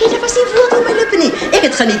weet. Maar kyk, daar was nie woord op my lippe nie. Ek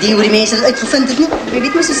het geen idee hoe die mense dit uitgevind het nie. Jy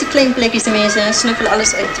weet mos soos die klein plekkies die mense snuffel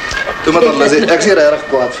alles uit. Toe maar dan Lizzie, ek is hier regtig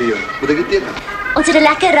kwaad vir jou. Moet ek dit teken? Ons het 'n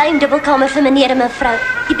lekker ruim dubbelkamer vir meneer en mevrou.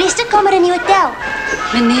 Die beste kamer in die hotel.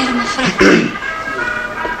 Meneer en mevrou.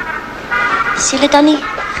 Is julle dan nie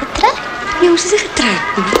getroud? Nee, ons is nie getroud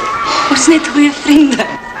nie. Ons is net goeie vriende.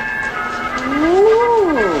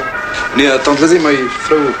 Nee, tante Lizzie, my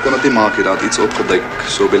vrou kon dit nie maak nie. Daar het iets opgeduik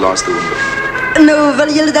so by laaste oomblik. Nou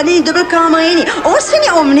wil julle dan nie 'n dubbelkamer hê nie. Ons gaan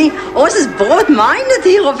nie om nie. Ons is broad-minded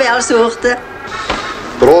hier op Helshoogte.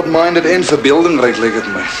 Broad-minded en verbeeldingryk lyk dit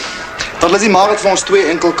my. Tante Lizzie maak dit vir ons 2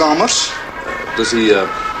 enkelkamers. Dis die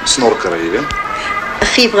snorkery, jy weet.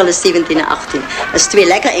 Gabriel is 17 en 18. Is 2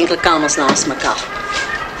 lekker enkelkamers naast mekaar.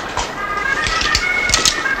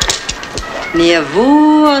 Nee,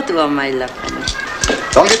 woord oor my lippe nie.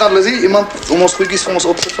 Dankie tante Lizzie, iemand om ons goedjies vir ons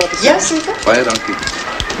op te vat. Ja, seker. Baie dankie.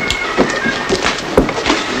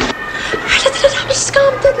 Dat hom nie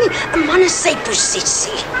skaam dit nie. 'n Man is sy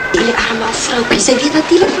posisie. Die arme vroutjie, sy weet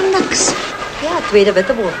natuurlik van niks. Ja, tweede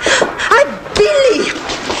wittebrood. Hi, Billy.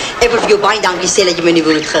 Ek wil vir jou baie dankie sê dat jy my nie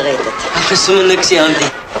woord gered het. Ag, is sommer niks,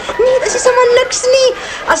 Jantie. Nee, dit is sommer niks nie.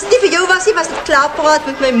 As dit nie vir jou was nie, was dit klaar praat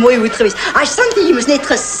met my mooi hoed geweest. Hy Santie, jy moes net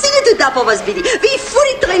gesien het hoe dapper was Billy. Wie voor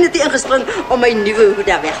die trein het ingespring om my nuwe hoed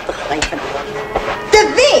daar weg te gryp. Te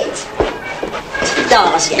weet.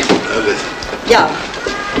 Daar was jy. Ja.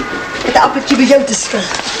 Het 'n appeltjie by jou te skil.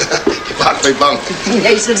 Jy maak my bang.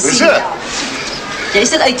 Jy sal sien. Ja. Jy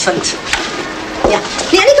sal uitvind. Ja.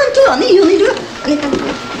 Nee, nie kantoor, nie hier nie loop.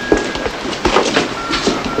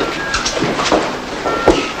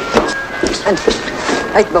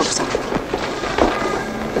 Uit bovenste.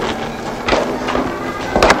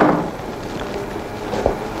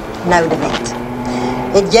 Nou, de wet.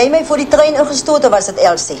 Het jy my voor die trein ingestoot of was dit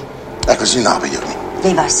Elsie? Ek was nie naby jou nie.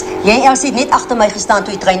 Jy was. Jy en Elsie het net agter my gestaan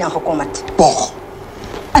toe die trein ingekom het. Pog.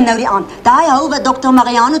 En nou die aand. Daai hou wat dokter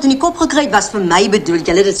Mariano in die kop gekry het was vir my bedoel.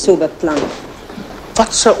 Jy het dit so beplan.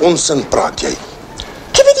 Wat se onsin praat jy?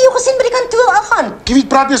 Kiewit het jou gesien by die kantoor aangaan. Kiewit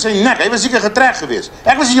praat nie sy nek. Hy was seker getrek geweest.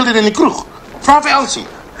 Ek was hier in die kroeg. Vra vir Elsie.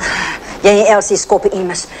 Jy en Elsie skoppe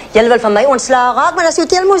immers. Jy wil van my ontslae raak, maar as jy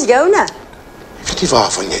hotel moes joune. Ek weet nie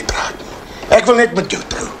waarvan jy praat nie. Ek wil net met jou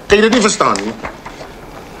trou. Kan jy dit nie verstaan nie?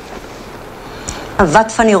 En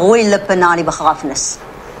wat van die rooi lippe na die begrafenis?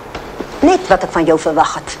 Net wat ek van jou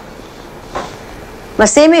verwag het. Maar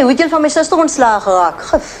sê my, hoe het jy van my suster ontslae geraak?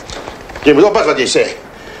 Gif. Jy moet oppas wat jy sê.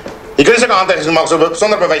 Jy kan nie sulke aantekeninge maak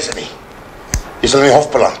sonder bewyse nie. Jy sal in die hof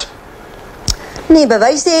beland. Nee,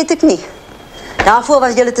 bewyse het ek nie. Daarvoor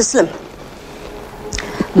was jy te slim.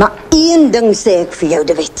 Maar één ding sê ek vir jou,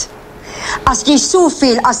 de Wet. As jy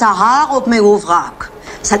soveel as 'n haar op my hoof raak,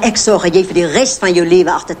 sal ek sorg dat jy vir die res van jou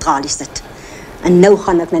lewe agter tralies sit. En nou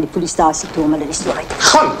gaan ek na die polisiestasie toe om hulle die storie te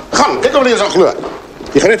gaan. Kyk of jy ons aan glo.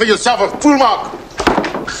 Jy gaan net vir jouself 'n gevoel maak.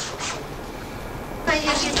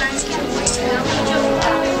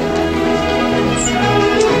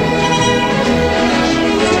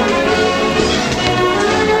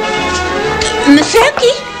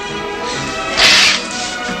 Mevrouwkie?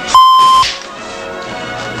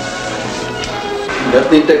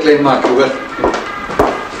 Dat niet te klein maken, hoor.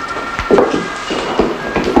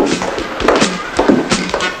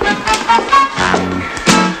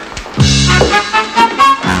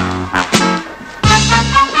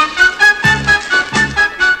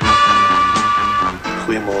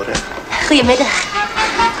 Goedemorgen. Goedemiddag.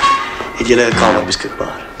 Het jullie een kamer beschikbaar?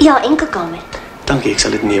 Ja, enkel kamer. Dank je, ik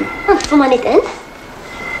zal het nemen. Voel maar net in.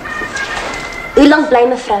 Hoe lang bly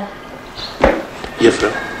mevrou? Juffrouw.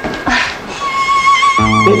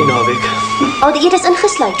 Ben je naweek? Al die eet is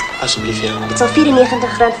ingesluit. Alsjeblieft, ja. Dit sal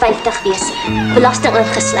R94,50 wees. Belasting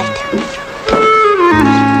ingesluit.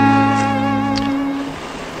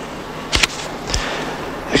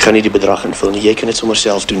 Ik ga niet die bedrag invullen nie. Jy kan het sommer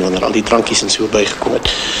zelf doen wanneer al die drankjes en so bygekom het.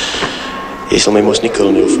 Jy sal my mos nie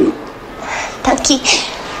kil nie of hoe. Dankie.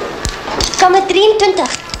 Kamer 23.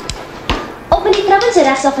 Op in die trappe se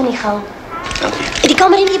regsaf in die gang. Dankie. Die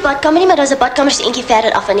kamer in die badkamer nie, maar daar's 'n badkamer so eentjie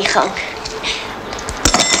verder af in die gang.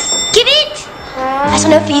 Kivit! Ek sal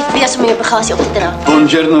nou vir jou wees om jou bagasie op te dra.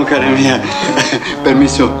 Buongiorno, cara mia.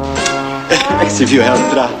 Permiso. Si vi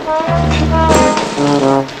entra.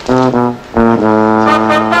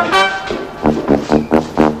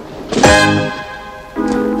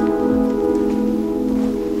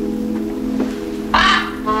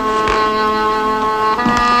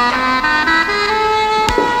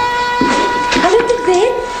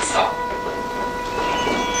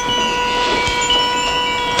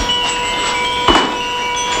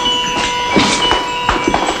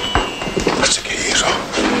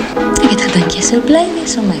 Sou bly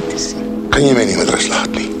wees om my te sien. Kan jy my nie met rus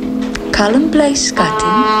laat nie? Kalm bly, skatie.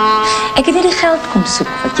 Ek het net die geld kom soek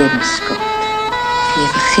wat jy my skuld. Of jy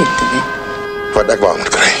vergeet te weet. Wat ek wou moet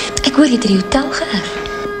kry. Ek hoor jy het die hotel geërf.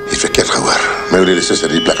 Jy het verkeerd gehoor. My oudere suster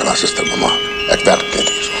het die plek aan haar suster, mama. Ek werk net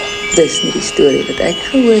hier so. Dis nie die storie wat ek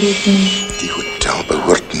gehoor het nie. Die hotel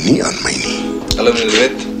behoort nie aan my nie. Hallo meneer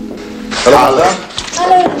Wet. Hallo.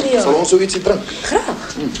 Hallo Leo. Sal ons so ietsie drink? Graag.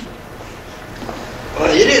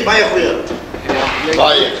 Hierdie is baie goeie.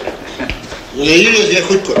 Baie. Hierdie is weer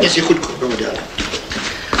goedkoop. Dis die goedkoop model.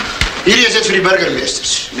 Hierdie is dit vir die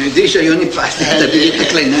burgemeesters. Nee, die sal jou nie pas nie. Dat is te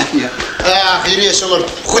klein, hè? Ja. Ag, hierdie is sommer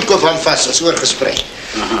goedkoop van vas, is oorgesprei.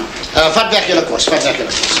 Vat weg julle kos, vat weg julle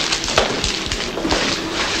kos.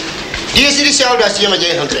 Hier is dieselfde as die wat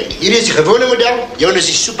jy gaan kry. Hierdie is die gewone model, joune is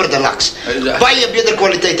die super deluxe. Baie beter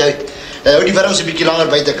kwaliteit uit. Hou die wurms 'n bietjie langer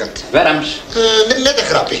buitekant. Wurms? Net 'n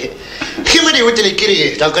grapie. Gee my die hoed en die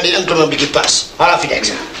kierie, dan kan die inklim 'n bietjie pas. Haal af die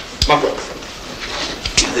ekstra. Maak op.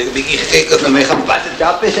 Ek 'n bietjie gekyk of my gaan pas.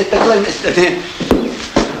 Daar is dit te klein is dit.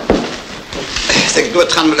 As ek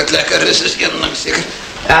doodgaan met 'n lekker is een ding seker.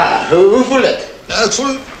 Ja, hoe voel dit? Ja, ek voel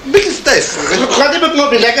 'n bietjie styf. Gaan dit met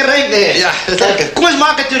knop lekker ry nee. Ja, lekker. Kom ons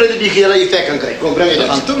maak dit toe dat jy die gele effek kan kry. Kom bring dit.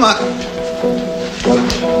 Gaan toe maak.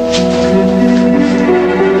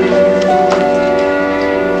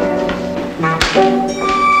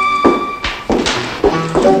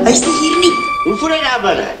 Hy is nie hier nie. Hoe voel hy daar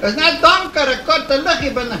daar binne? Dis net donker, 'n korte lig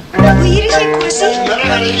hier binne. Hier is die kosie.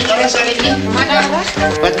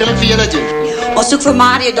 Wat kan ek vir julle doen? Ons soek vir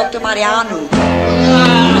Mario, Dr. Mariano.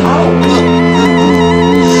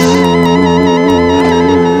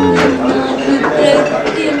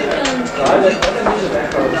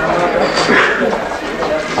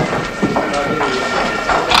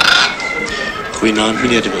 Goeienaand,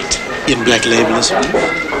 meneer De Wet. Een black label asseblief.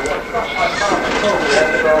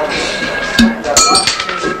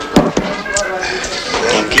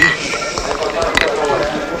 Dankie.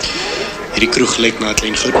 Hierdie kroeg lyk na 'n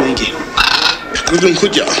klein goudmyntjie. Kroeg klink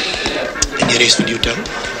goed, ja. En die res van die hotel?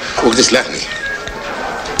 Ook niet slecht, niet.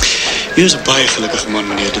 U is 'n baie gelukkige man,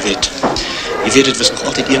 meneer De Wet. Je weet, het was nog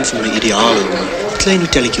altijd een van mijn idealen om een klein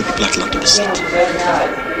hotelletje op het platteland te bezitten.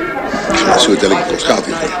 Ja, zo'n hotelletje kost geld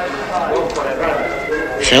niet.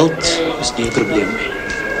 Geld is niet een probleem.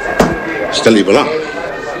 Stel je belang.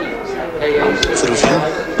 Voor hoeveel?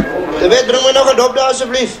 De Wet, breng me nog een dop daar,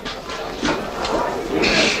 alsjeblieft.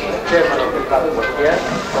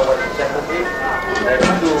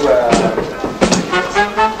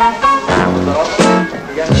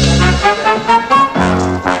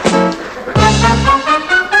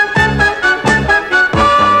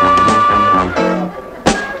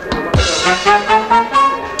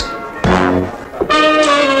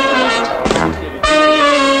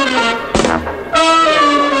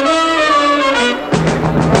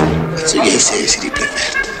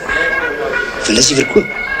 Is die verkoop?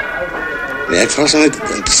 Nee, ek vraag net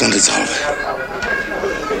interessantheidshalve.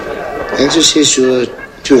 Ek sou sê so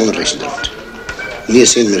 200.000 rand. Nie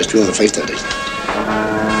sien meer as 250.000.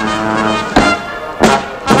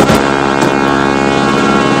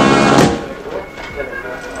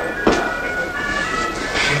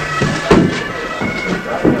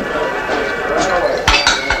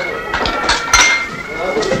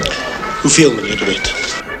 Hoeveel, meneer De Wet?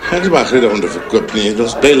 Ek is maar gretig om te verkoop nie. Dat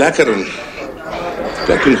is baie lekker en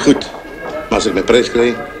dat doen goed. Maar as ek my prys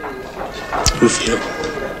kry... Hoeveel?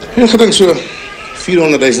 Ek gedink so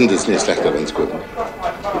 400.000 is nie slechter winskoop.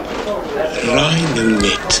 Raai nou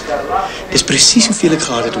net. Dis precies hoeveel ek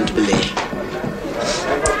gehad het om te belê.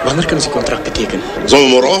 Wanneer kan ons die contract beteken? Zomer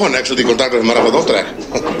morgen, ek sal die contract vanmiddag wat optrek.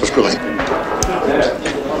 Verskoop my.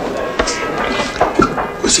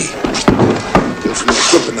 Hoe sê? Jy hoef nie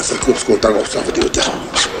verkoop en 'n verkoopskontrakt opstel vir die hotel.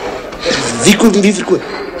 Wie koop en wie verkoop?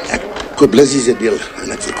 Ek koop Lizzie's deel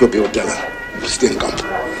en ek verkoop die hotel in Steenkamp.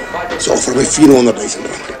 So vir my 400.000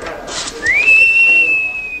 rand.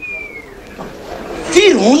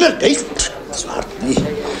 400.000? Zwaar nie.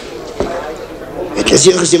 Het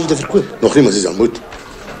Lizzie gesê om te verkoop? Nog nie, maar sy sal moet.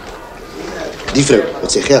 Die vrou,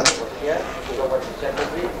 wat sê geld?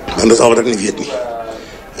 Maar dat is al wat ek nie weet nie.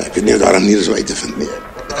 Ek weet nie of daar aan hier so uit te vind nie.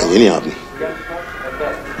 Dat kan jy nie hebben.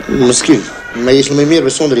 Miskien, maar jy sal my meer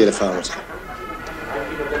besonderhede van ons gaan.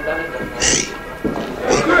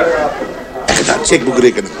 Ek het daar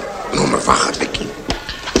checkboekrekening. Nommer van Gatlikkie.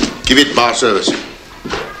 Jy weet baar service.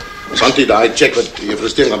 Santi, die check wat jy vir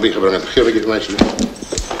Steenkamp gebring het. Geef ek dit vir my so.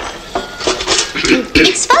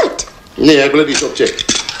 Niks fout. Nee, ek wil dit eens opcheck.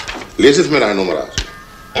 Lees het vir my die nommer uit.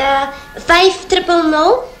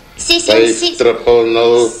 500 616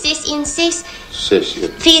 500 616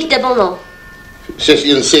 400.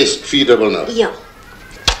 616 400. Ja.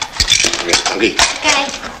 Ja, dankie. Okay.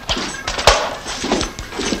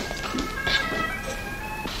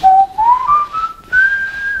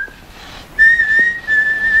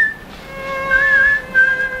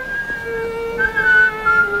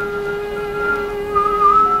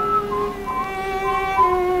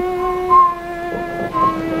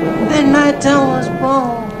 The night I was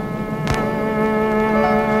born,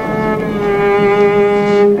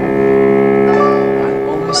 I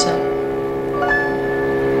always say,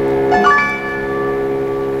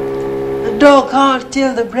 the dog can't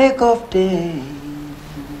till the break of day.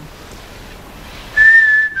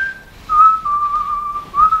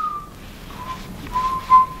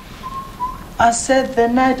 I said the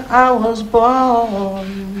night I was born,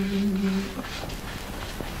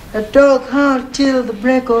 the dog howled till the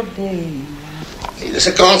break of day. Nee, dis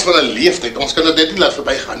 'n kans van 'n leeftyd. Ons kan dit net nie laat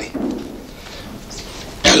verbygaan nie.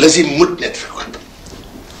 Ja, Lizzie moet net verkoop.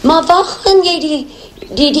 Maar waar gaan jy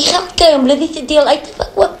die geld kry om Lizzie se deel uit te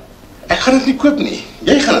verkoop? Ek gaan dit nie koop nie.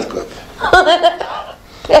 Jy gaan dit koop.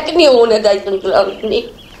 Ek het nie 100.000 rand nie.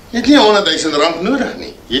 Jy het nie 100.000 rand nodig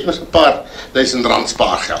nie. Jy het mos 'n paar duisend rand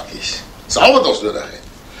spaargeldjies. Dis al wat ons nodig het.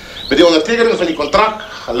 Met die ondertekening van die kontrak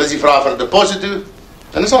gaan Lizzie vra vir 'n deposito.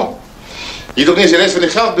 En dis al. Jy het ook nie eens die rest van die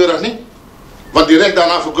geld nodig nie. Want direct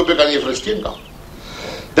daarna verkoop ek aan jy vir 'n Steenkamp.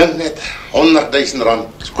 Dink net, 100.000 rand.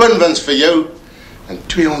 Skoon wins vir jou en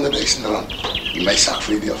 200.000 rand in my sak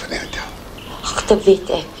vir die deel van die hotel. Ag, dit weet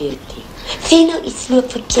ek nie. Sê nou iets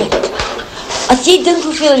loop verkeerd. As jy dink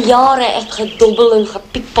hoeveel jare ek gedobbel en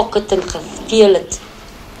gepiekpak het en gesteel het.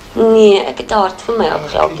 Nee, ek het hard vir my al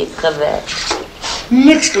geldjies gewerk.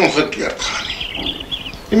 Niks kan verkeerd gaan nie.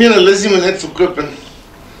 Ek meen, Lizzie moet net verkoop en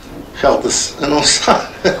geld is in ons sak.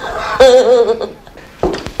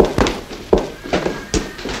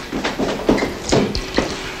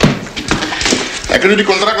 Ek kan nu die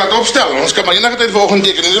kontrak laat opstel. Ons kan maar enige tyd volgende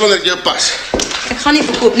teken. Dis wanneer dit jou pas. Ek gaan nie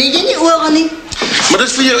verkoop nie. Jy nie oor nie. Maar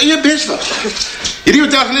dis vir jou eie beswil. Hierdie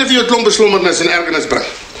hotel gaan net vir jou 'n klomp beslommernis en ergernis bring.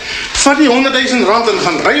 Vat die 100.000 rand en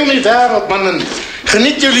gaan ry om die wêreld, man, en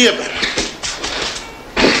geniet jou lewe.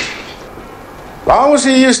 Waarom is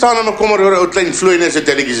jy hier staan en my kommer oor 'n ou klein vloei net so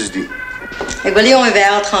telletjies is doen? Ek wil nie om die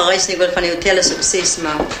wêreld gaan reis nie. Ek wil van die hotel 'n sukses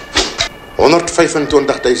maak.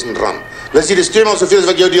 125.000 rand. Dis die steun ons soveel as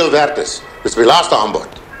wat jou deel werd is. Dis my laaste aanbod.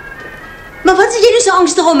 Maar wat is jy nou so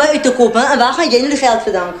angstig om my uit te koop, hè? En waar gaan jy nou die geld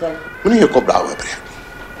vandaan kry? Moenie jou kop daaroor breek.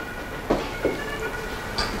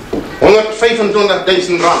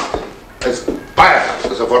 125.000 rand. Is baie geld.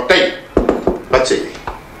 Dis 'n fortuin. Wat sê jy?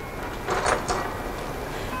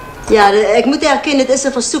 Ja, ek moet erken, dit is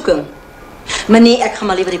 'n versoeking. Maar nee, ek gaan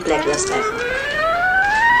maar liewer die plek eers weg.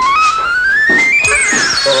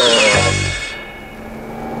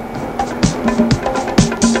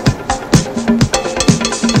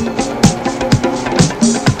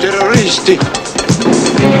 Terroristi.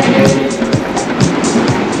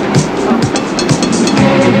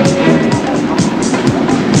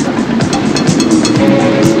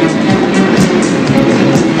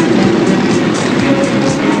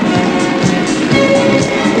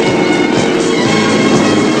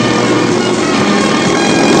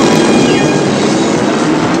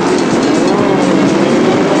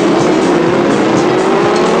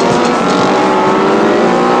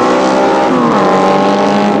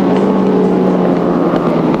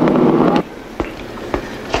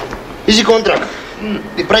 Dis die kontrak.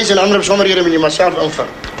 Die pryse en ander besonderhede moet jy maar self invul.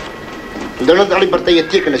 En dan moet al die partye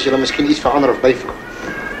teken as jy miskien iets verander of byvoeg.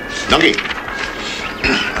 Dankie.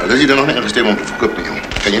 Dis jy dan nog nie ingestem om te verkoop nie, jong.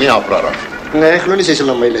 Kan jy nie afpraat af? Nee, ek glo nie sy sal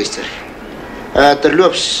na my luister.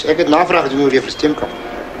 Terloops, ek het navraag gedoen oor die versteemkamp.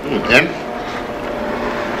 En?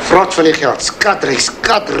 Vrot van die geld,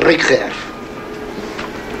 skatryk geërf.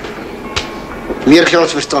 Meer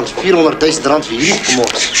geld verstaan, 400.000 rand vir hierdie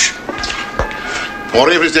gemors.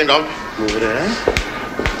 Môre versteemkamp. Môre,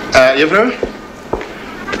 hè? Juffrou?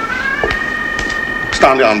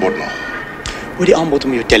 Staan die aanbod nog? Hoe die aanbod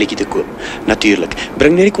om die hotelletjie te koop? Natuurlijk.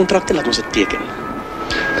 Bring net die kontrakte, laat ons dit teken.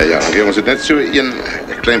 Ja, dan gee ons het net so een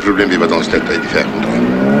klein probleempie wat ons net uit die verf moet dra.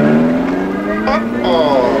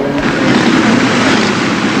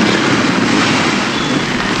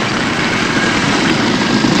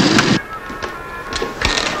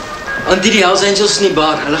 Antie, die Hells Angels is nie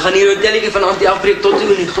baar. Hulle gaan hier 'n hotelletjie van Antie afbreek tot toe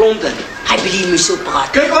in die grond in. Hy Billy moet so praat.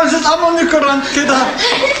 Kyk, ons is allemaal in die koerant. Kyk daar.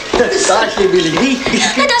 Daar is jy, Billy.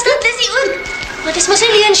 Ja, daar staan Lizzie ook. Maar dis mos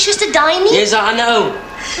nie Leon Schuster daai nie. Jy is 'n ander ou.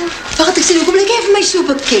 Wag, ek sê, hoekom lyk hy vir my so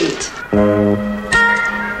bekend?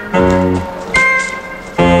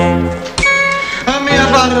 Meneer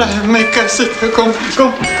Barra, my kas het gekom.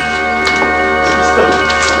 Kom.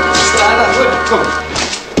 Staan daar, kom.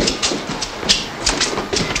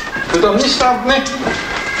 Goed om nie stamp, nee.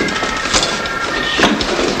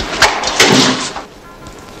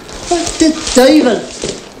 Wat de duivel?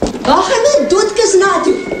 Waar gaan my doodkis na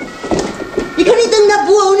toe? Jy kan nie ding na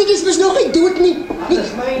bo hou nie, jy is nog nie dood nie.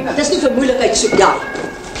 Dit is nie vir moeilikheid soek daar.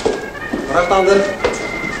 Waar staan dit?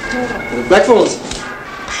 Plek vir ons.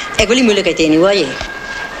 Ek wil nie moeilikheid hê nie, hoor jy?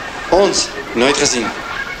 Ons? Nooit gezien.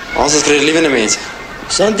 Ons is vredelievende mense.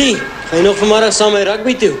 Santi, ga jy nog vanmiddag saam met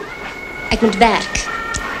rugby toe? Ek moet werk.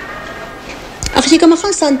 Ag, jy kan maar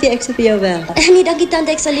gaan, Santi, ek sê vir jou werk. Nee, dankie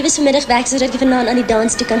tante, ek sal liewes vanmiddag werk sodat ek vanaand aan die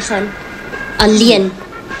dans toe kan gaan. Alleen.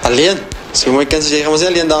 Alleen? So mooi kind, jy gaan ons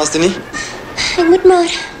alleen dans doen nie? Ek moet maar.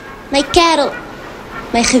 My kerel,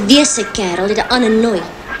 my gewese kerel, het 'n ander nooi.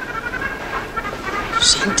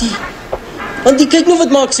 Santi. Antie, kyk nou wat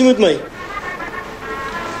maak sy met my.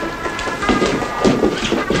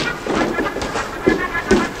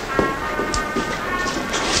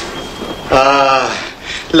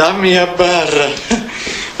 La mia barra.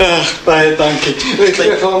 Baie dankie.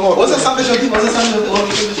 Ons is samen zo.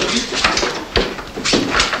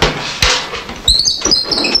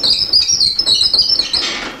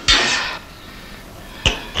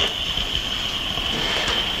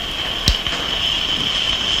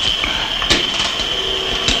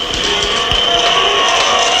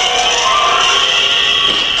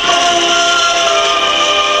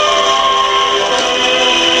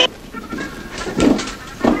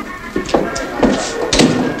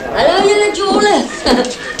 Jolles.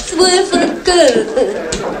 Swoor vir 'n kur.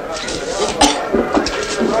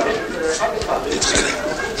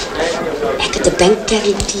 Ek het 'n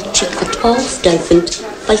bankguarantee cheque van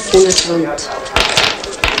 12.500 rand.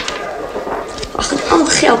 Ag, al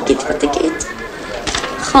geld dit wat ek het.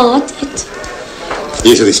 Gehad het.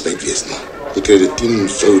 Jy sal nie spyt wees nie. Jy kry dit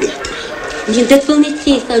 10-voudig terug. Nee, dit wil net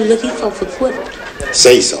sê, sy Luggie sal verkoop.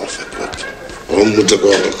 Sy sal verkoop.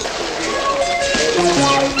 Onmoontlik.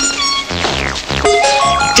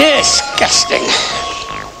 Disgusting.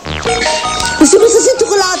 Hoekom is dit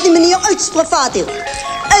toegelaat nie, meneer? Uitspraak hier.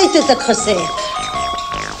 Uit het ek gesê.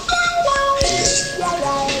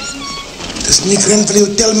 Dis nie vriend van die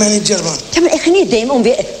hotelmanager, man. Ja, maar ek gaan nie dem om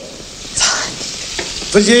weer...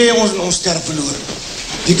 Wil jy ons ster verloor?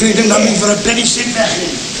 Die kry ding dan nie vir 'n penny cent weg nie.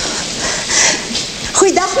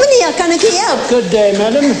 Goeiedag, meneer. Kan ek u help? Good day,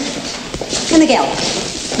 madam. Kan ek help?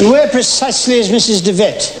 And where precisely is Mrs.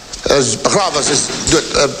 DeWitt? Begrawe,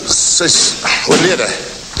 sy's oorlede.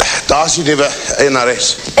 Daar is die nuwe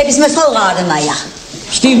eienares. Ek is mevrou Rademeijer.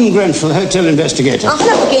 Stephen Grenfell, hotel investigator. Ag,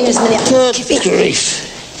 nou kennis, meneer. Good grief.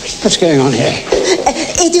 What's going on here?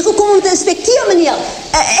 Het u gekom om te inspecteer, meneer?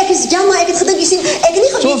 Ek is jammer, ek het gedink, jy sien, ek het nie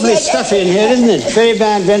It's awfully stuffy in here, isn't it? Very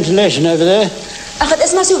bad ventilation over there. Ach, het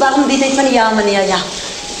is maar so warm die tijd van die jaar, meneer, ja.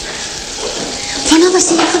 Vanaf was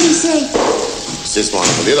jy gewees, hè? 6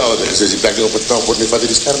 maanden geleden al. Dus die plek op het veld wordt niet wat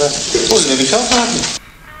die scherpe. Ons is niet geld maken.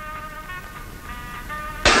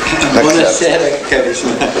 Buonasera,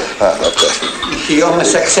 carissima.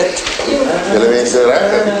 Jongens, ek sit. Julle mense reg,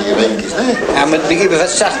 die wenkies, né? Ja, moet bietjie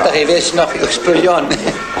versigtig, jy wees nog jou spion.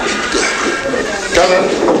 Kan dan?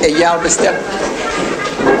 Ja, bestel.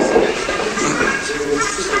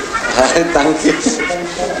 Dankie.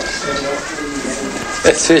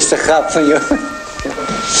 Het is de grap van jou.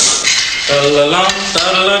 Tadalalam,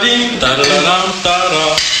 tadaladim, tadalalam, tada.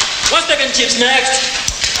 What's the chips next?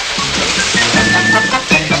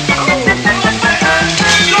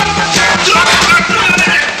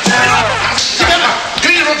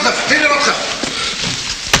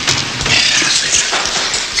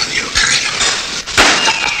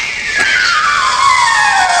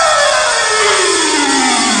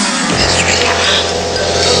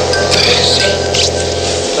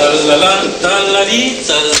 Talala, talali,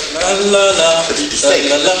 talalala,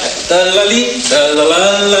 talala, talali,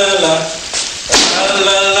 talalala,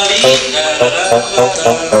 talalali,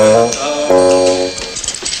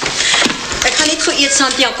 Ek gaan net gou eet,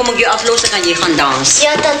 Santiago, kom ek jou aflos, dan kan jy gaan dans.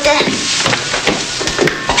 Ja, tante.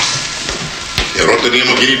 Je rotte niet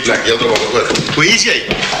helemaal hierdie plek, heel erop hoor. Hoe is jy?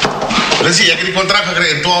 Lizzie, ek het die contract gekry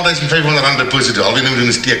en 12.500 rand deposit, al die noem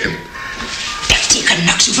is teken. Teken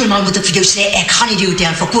niks, hoeveel maal moet ek vir jou sê, ek gaan nie die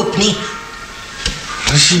hotel verkoop nie.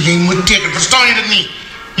 Lizzie, jy moet teken, verstaan jy dit nie?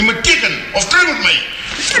 Jy moet teken, of trou met my.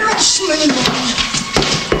 Los my, man.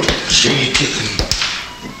 Jy teken.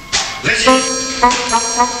 Lizzie!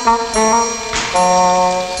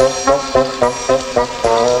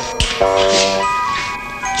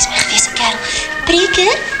 Dis my gewese kerel.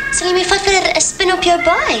 Breker, sal jy my vat vir 'n spin op jou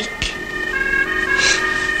bike?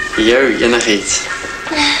 Jou, enigiets.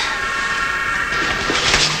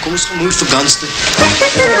 Kom ons gaan mooi vakansie.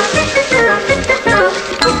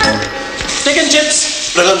 Steak and chips.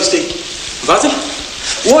 Bring aan die steak. Wat?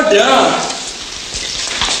 What da?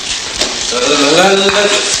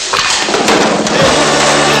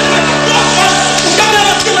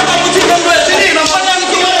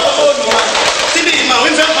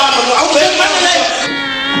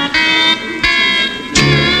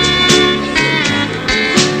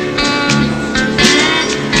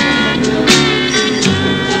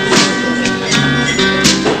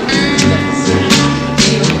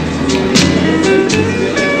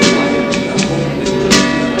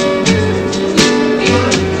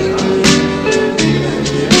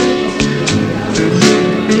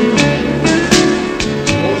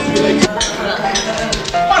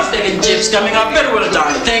 Coming up very well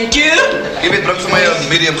done. Thank you. Jy weet, bring vir my 'n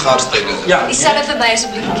medium gaarsteker. Ja. Dieselfde vir my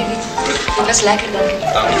asseblief, Kevin. Dit was lekker dan.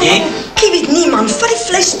 Dankie. Ek weet nie, man, vat die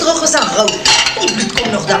vlees terug as 'n rou. Die bloed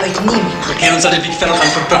kom nog daaruit nie, man. Oké, ons sal dit verder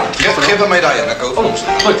gaan verbrand. Geef vir my daai en ek hou van ons.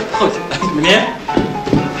 Goed. Meneer?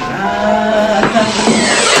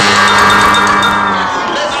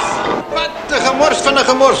 Wat 'n gemors van 'n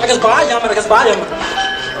gemors. Ek is baie jammer.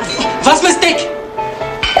 Wat my steak?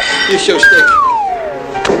 Hier is jou steak.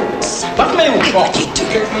 Wat my hoe?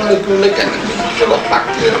 Kijk maar, ek wil lekker. Jy wil pak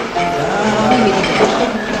hier.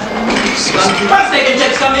 What's steak and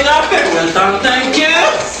chips coming up very well done. Thank you.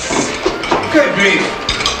 Good grief.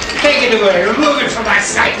 Take it away. Remove it from my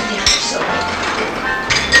sight.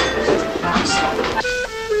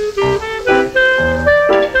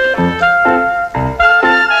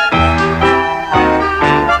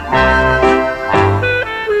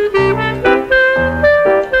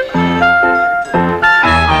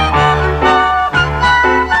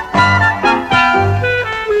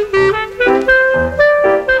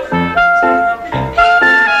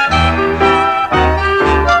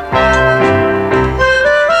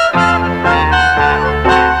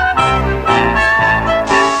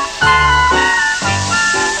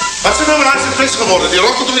 Wat is nou met daai vlees geworden? Die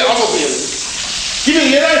rottel toe die allemaal weer. Kiemen,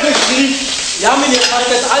 jy daai vlees nie? Ja, meneer, maar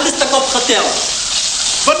ik heb al die stukken opgeteld.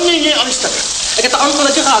 Wat meen jy al die stukken? Ik heb een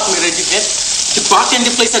ongelukje gehad, meneer. De bak en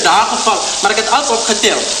de vlees zijn daar gevallen, maar ik heb alles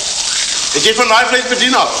opgeteld. Het jy van daai vlees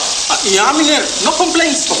bedien af? Ja, meneer, nog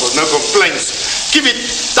complaints. Nou complaints. Kiewit,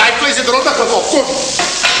 daai vlees het rottig geval, kom.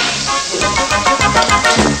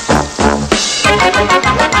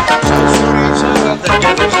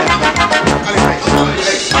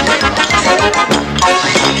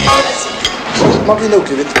 Wat maak jy nou,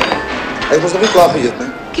 Kiewit? Hy was nog nie klaar geëet, nie.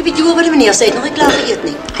 Kiewit, jy hoor meneer, sy het nog nie klaar geëet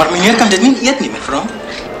nie. Maar meneer kan dit niet eten, mevrouw.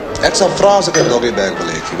 Ek sal vra as ek 'n doggybag wil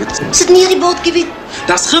hê, Kiewit. Sit neer die bord, Kiewit.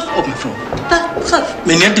 Daar is gif op, mevrouw. Wat? Gif?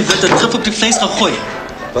 Meneer, die wil het gif op die vlees gegooid.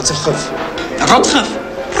 Wat is 'n gif? Rotgif.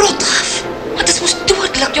 Rotgif? Maar dit is ons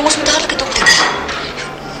doodlik, jongens, moet dadelijk het opnemen.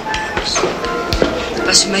 Dat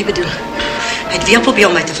was vir my bedoel. Hy het weer probeer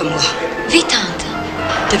om my te vermoor. Wie, tante?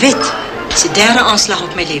 De Wit. Dis die derde aanslag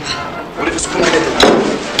op my lewe. Hoor jy verskoon my net.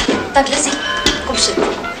 Tant Lizzie, kom sit.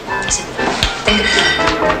 Sit. Dink ek toe.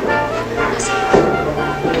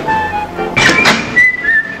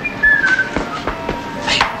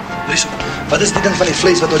 Luister, wat is die ding van die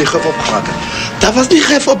vlees wat oor die gif opgegaan het? Dat was nie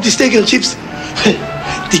gif op die steak and chips.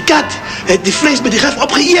 Die kat het die vlees met die gif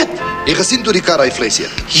opgeëet. Jy gesien toe die kar hy vlees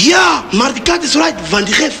eet? Ja, maar die kat is right, want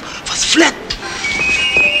die gif was flat.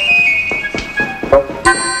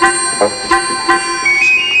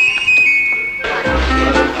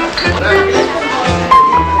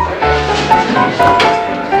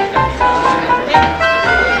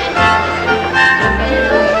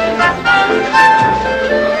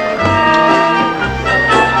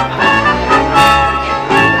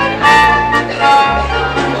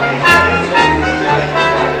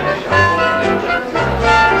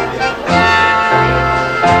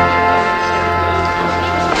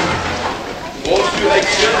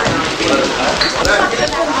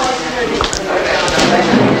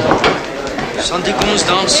 Santi, kom ons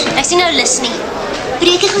dans. Ek sien nou lus nie.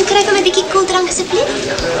 Breek gaan kry vir my 'n bietjie koeldrank asseblief.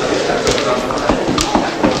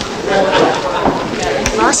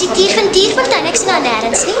 Waar is die tierfontein? Ek sien nou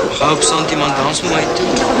nêrens nie. Ga op Santi, man, dans met my toe.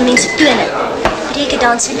 Ek wil mense tone. Breek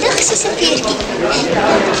dans so lig soos 'n veertjie.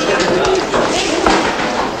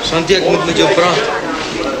 Santi, ek moet met jou praat.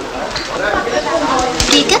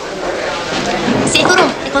 Breek? Sê vir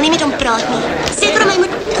hom, ek wil nie met hom praat nie. Sê vir hom hy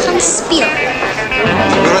moet gaan speel.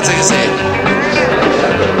 Hoor wat sy gesê het.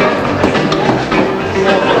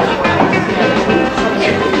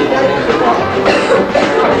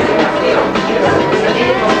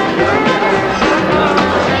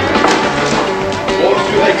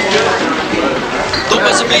 Top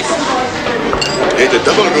asseblief. Het 'n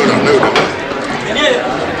dubbel nodig nou dan. Meneer,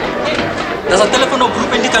 dat is een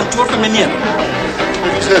telefoonoproep in die kantoor van meneer.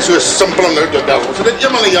 Dit is net so simpel om nou te bel. Ons het dit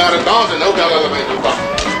eenmal 'n jaar gedaan en nou bel hulle my toe dag.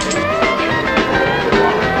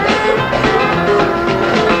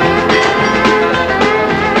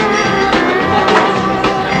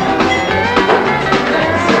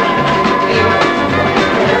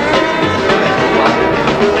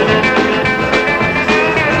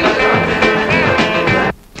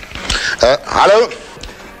 Hallo?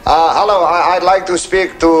 Hello, I'd like to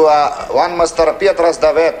speak to one Mr. Petrus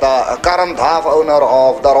de Wet, current half owner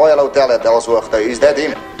of the Royal Hotel at Elshoogte. Is that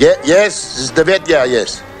him? Yes, is de Wet, yeah,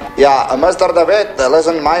 yes. Yeah, Mr. de Wet,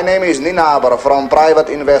 listen, my name is Ninaber from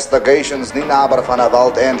Private Investigations, Ninaber van der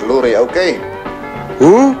Walt and Lurie, okay?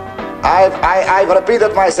 Who? I've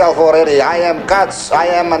repeated myself already. I am Katz. I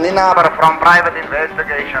am a Ninaber from Private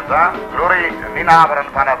Investigations, huh? Lurie, Ninaber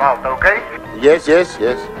van der Walt, okay? Yes.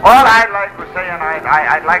 All I'd like to say, and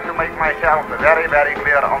I'd like to make myself very, very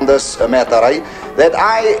clear on this matter, that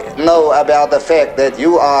I know about the fact that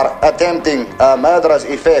you are attempting a murderous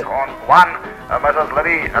effect on one Mrs.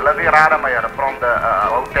 Lizzie Rademeyer from the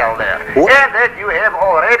hotel there. What? And that you have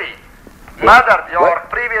already murdered your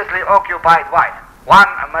previously occupied wife.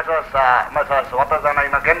 One Mrs. What is her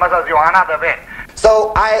name again? Mrs. Johanna de Wet.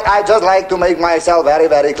 So I just like to make myself very,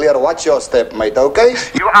 very clear. What's your step, mate, okay?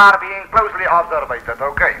 You are being closely observed,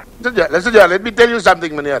 okay? Listen, let me tell you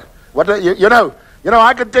something, meneer. What you know,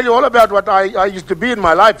 I can tell you all about what I used to be in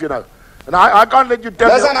my life, you know. And I can't let you tell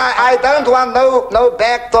me. Listen, I don't want no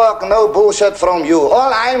back talk, no bullshit from you.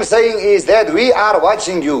 All I'm saying is that we are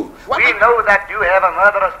watching you. We know that you have a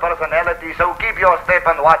murderous personality, so keep your step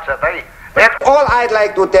and watch it, eh? That's all I'd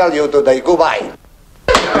like to tell you today. Goodbye.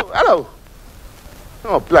 Hello.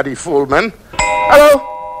 Oh, bloody fool, man. Hello.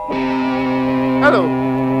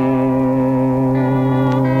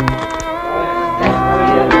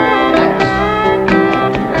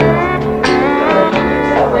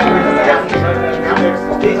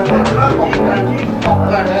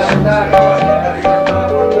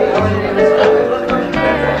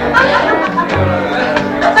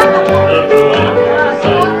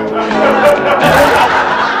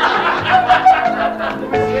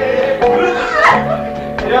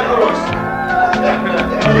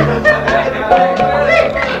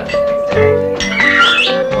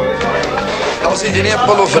 jy nie 'n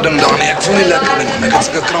pil of 'n ding daar nie. Ek voel nie lekker nie. Ek het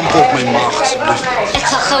soeke krampe op my maag asseblief. Ek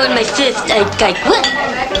gaan gou in my first aid kyk, hoor.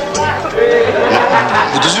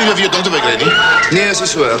 Moet dus nie weer vir jou dokter bekry nie? Nee, is nie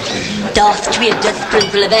so erg nie. Daar's 2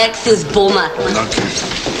 dusprimpele werk soos bomme. Dankie.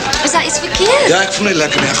 Is daar iets verkeerd? Ja, ek voel nie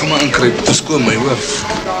lekker nie. Ek gaan maar inkruip. Dis kom my, hoor.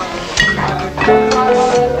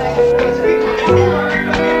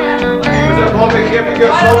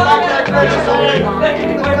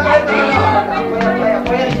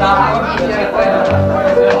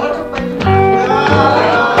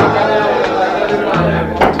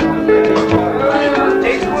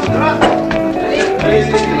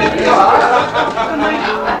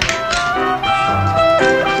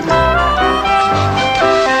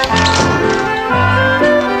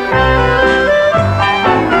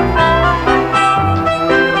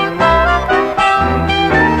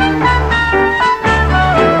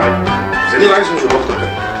 Nie langs ons dokter.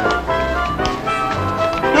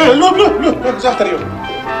 Nee, loop, ek is agter jou.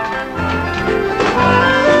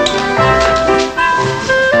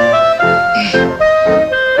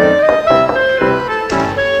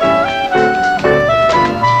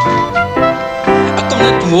 Ek kom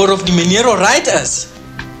net hoor of die meneer alright is.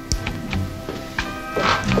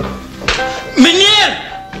 Meneer!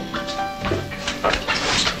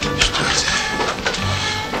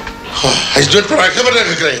 Hy is dood vir daai gewerde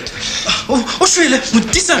gekry het. O, Srile,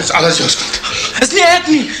 moet dis Dis alles jou skuld. Is nie ek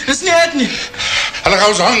nie, is nie ek nie. Hulle gaan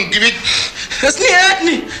ons hang, jy weet. Is nie ek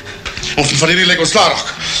nie. Ons moet van hierdie lyk ontslae raak.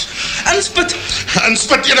 Inspit.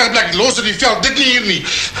 Inspit enige plek, los in die veld, dit nie hier nie.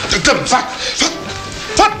 Klim, vat,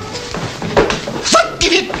 jy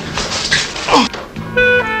weet. Oh.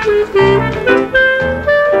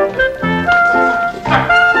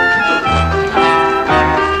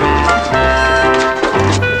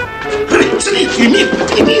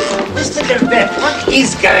 Mr. Gervais, what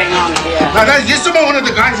is going on here? Now, that's just about one of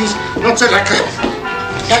the guys, he's not so lekker.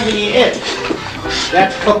 That really is.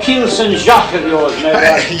 That coquille Saint-Jacques of yours, no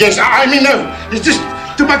doubt. Yes, I mean, no. It's just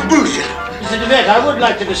too much bullshit. Mr. DeVette, I would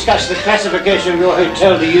like to discuss the classification of your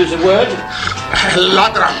hotel, to use a word.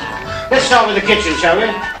 Later. Let's start with the kitchen, shall we?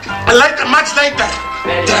 Later, much later.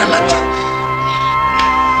 Damn it.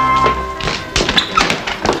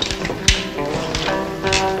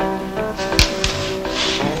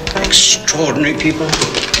 Extraordinary people.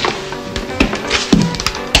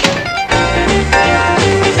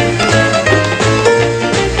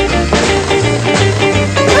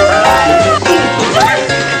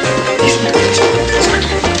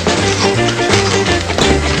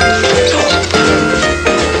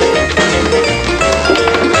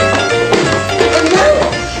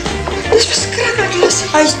 Dis verskriklik, Lucy.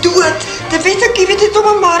 Hy's dood. De Wet ek weet het hom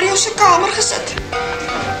in Mario se kamer gesit.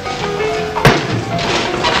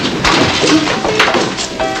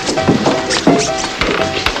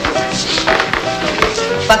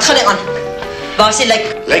 Wat gaan hy aan? Waar is die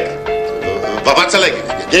lijk? Lijk? Wat sal lijk?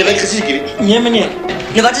 Jy lijk gesien, hierdie? Nee, meneer.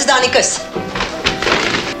 Nou, wat is daar in die kus?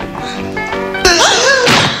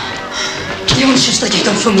 Jongens, zuster, jy het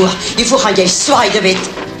hom vermoor. Hiervoor gaan jy swaai, De Wet.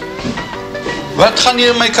 Wat gaan hier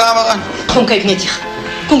in my kamer aan? Kom kyk net hier.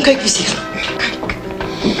 Kom kyk wie's hier.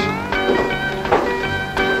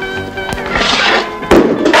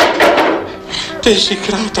 Dis die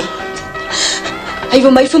krater. Hy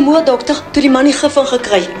wil my vermoor, dokter, toe die man die gif van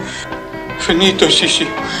gekry. Finito, Sissi.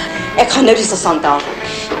 Ek gaan nou die sergeant haal.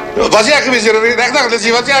 Was jy gewees hier? Regtig,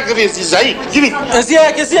 Lizzie, was jy gewees? Dis hy. Jy weet.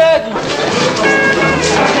 Is ek.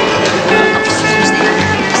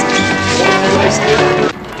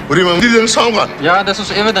 Hoor jy maar die ding saam gaan? Ja, dis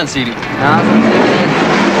ons evidence hierdie. Ja.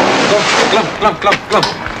 Klim.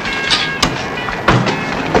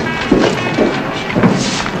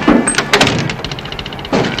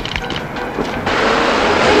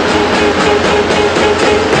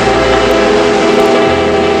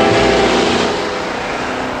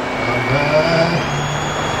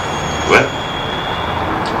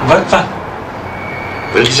 Wat?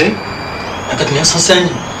 Wil jy sê? Ek het niks gesê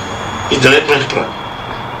nie. Jy het net met my gepraat.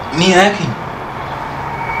 Nee, ek nie.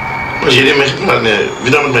 Maar jy het met my gepraat, nee.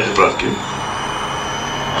 Wie dan met my gepraat, Kim?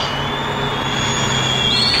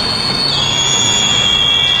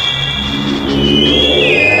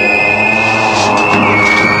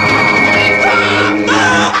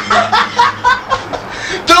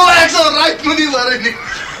 Toe, ek sal right, moet nie worry nie.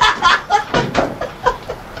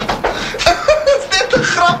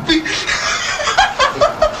 Grappie.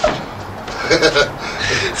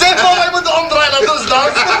 Sê vir my moet omdraai dat ons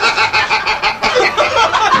dans.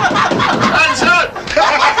 En so.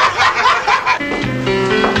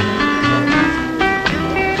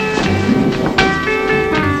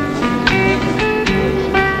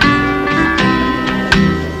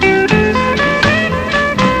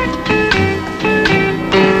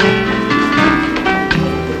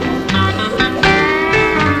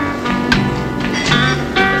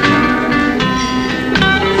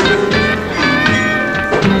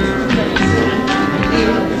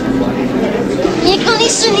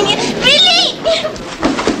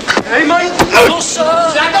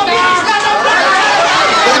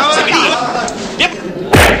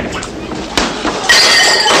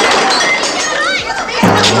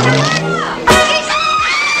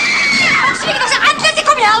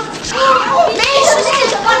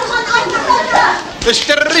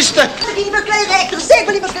 terroriste. Die bekleden, ek gesê ek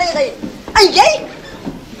wil nie bekleden. En jy?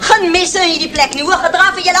 Geen messe in hierdie plek nie, hoor,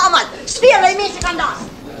 gedra vir julle almal. Speel, die mense kan dans.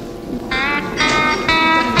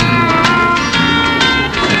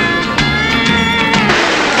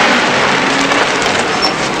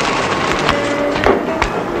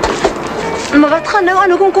 Maar wat gaan nou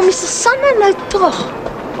aan? Hoekom kom die Susanne nou terug?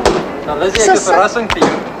 Dan is ek 'n verrassing vir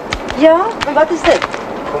jou. Ja, en wat is dit?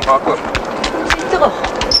 Kom maak oop. Terug.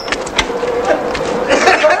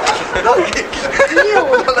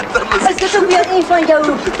 Is dit ook weer een van jou?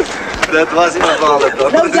 Dit was nie gevaarlik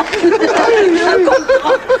hoor. Nou ja. Kom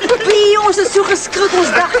terug. Wie, ons is so geskrik,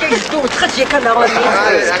 ons dag jy is dood. Jy kan nou nie.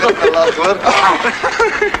 Ek het gelag hoor.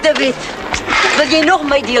 David, wil jy nog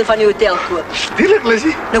my deel van die hotel koop? Tuurlik,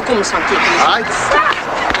 Lizzie. Nou kom ons gaan kyk. Right.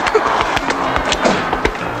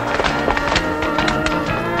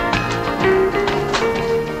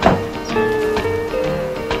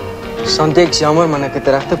 Sandex, jammer man, ek het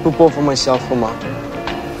regte poepel vir myself gemaak.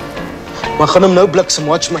 Maar gaan hom nou bliksem,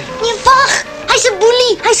 watch my. Nee, wag! Hy's 'n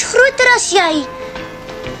boelie. Hy's groter as jy.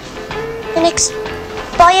 En ek's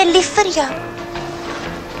baie lief vir jou.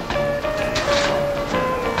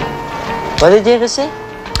 Wat het jy gesê?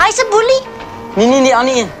 Hy's 'n boelie. Nee, die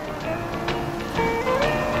ander een.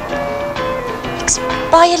 Ek's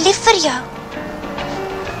baie lief vir jou.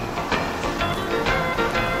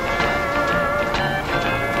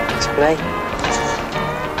 Ek's bly.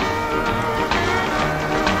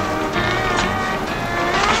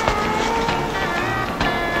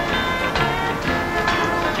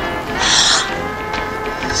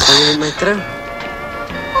 Sal jy met my trou?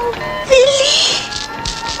 Oh, Willie.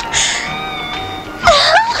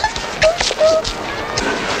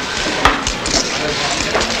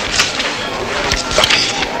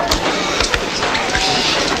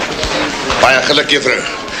 Baie geluk, juffrou.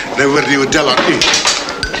 Nou word die hotel aan u.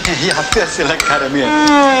 Ja, dis lekker mee.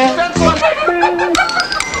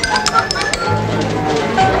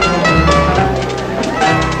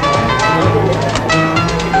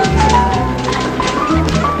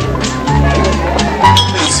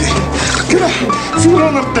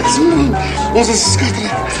 Ons is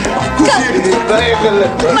skatryk. Baie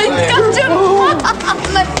geluk. My katje.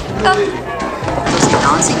 My kat.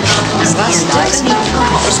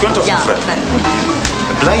 Verskoon tog, mevrou.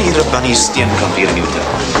 Bly hier op Bunny Steenkamp weer in die hotel.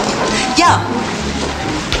 Ja.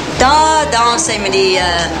 Daar dans sy met die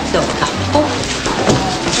dokter.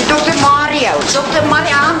 Dokter Mario, dokter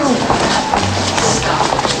Mariano.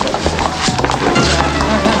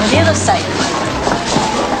 Hier is sy.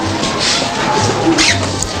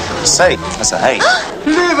 Sy is 'n hy.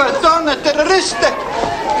 Liewe dange, terroriste.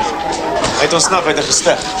 Hy het ontsnap uit 'n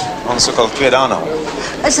gestig. Ons soek al 2 dae na hom.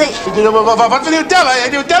 Is hy... Wat van die hotel? Hy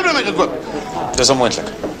het die hotel by my gekoop. Dis onmoontlik.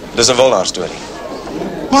 Dis 'n Wolhaarstorie.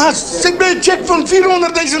 Maar sy het my 'n cheque van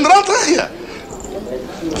R400,000 gegee.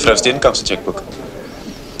 Mevrou Steenkamp se chequeboek.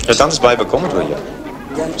 Jou tante is baie bekommerd oor jou.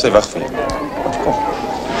 Sy wag vir jou. Kom.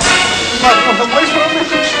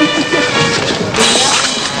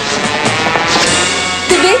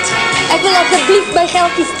 David, ek wil asseblief my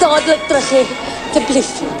geldjies dadelik terug hê. Asseblief.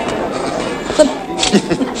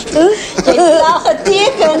 Jy laag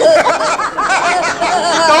geteken.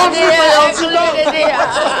 Dank vir my Elsie.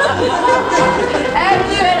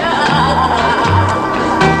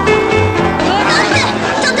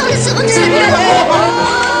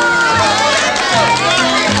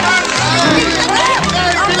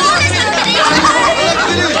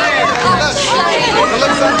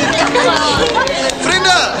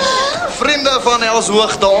 Vriende van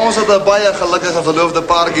Elshoogte, ons het 'n baie gelukkige verloofde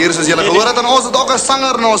paartjie hier soos julle gehoor het en ons het ook 'n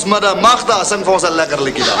sanger in ons midde. Magda sing vir ons 'n lekker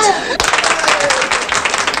liedjie dans.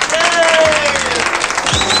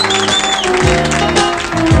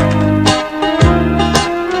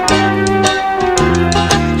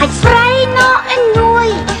 Hy vry na 'n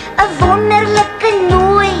nooi, 'n wonderlike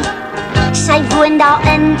nooi. Sy woon daar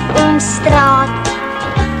in ons straat.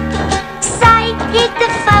 Sy het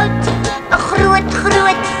 'n fout, 'n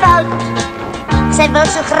groot fout. Sy wil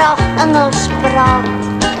so graag Engels praat.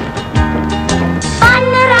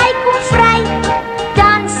 Wanneer hy kom vry,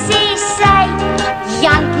 dan sê sy,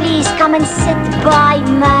 Jan, please come and sit by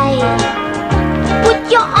my.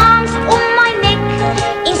 Put your arms om my neck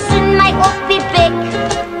en soen my op die bek.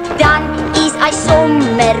 Dan is hy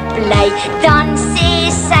sommer bly. Dan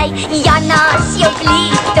sê sy, Janna,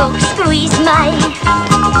 asseblief toch squeeze my.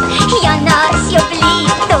 Janna,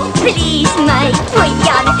 asseblief toch please my. O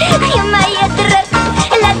Jan, gee my 'n druk,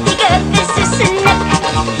 laat ek ek so snik.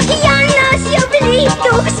 Janna, asseblief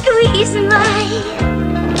toch squeeze my.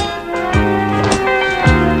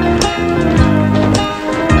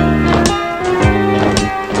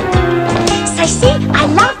 Sy sê, I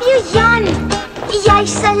love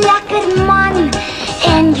Jy's 'n lekker man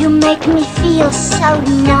and you make me feel so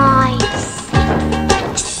nice.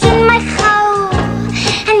 Sing my gou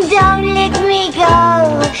and don't let me go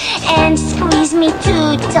and squeeze me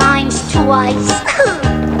 2 times twice.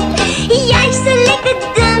 Jy's 'n lekker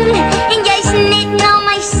ding en jy's net na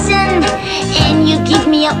my sin and you give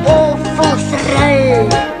me 'n awful thrill.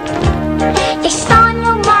 Jy staan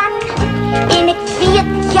jou man en ek weet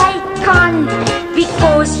jy kan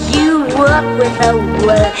because you work with a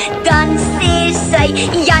will. Dan sê sy,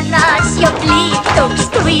 Jana asjeblief toch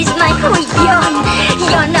squeeze my goeie Jan.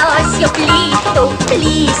 Jana asjeblief toch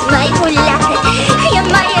please my hoe lekker. Gee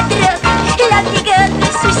my 'n druk, laat die gurke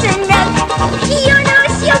soos 'n nik. Jana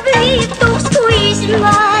asjeblief toch squeeze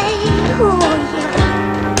my goeie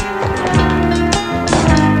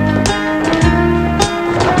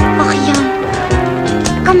Ag Jan,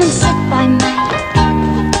 kom en sit by my.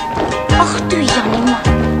 Ag toe Janie man.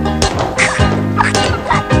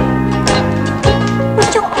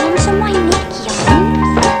 Put your arms on my neck, Jan.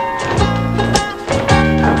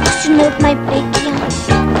 Listen op my bek, Jan.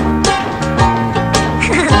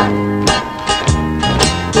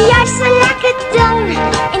 Jy's 'n lekker ding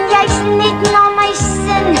en jy's net na my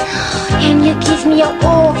sin and you give me 'n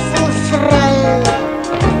awful thrill.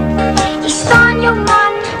 Jy staan jou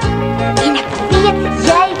man en ek weet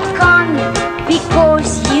jy kan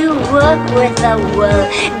because you work with a will.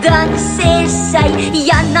 Dan sê sy,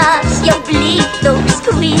 Jana asjeblief toch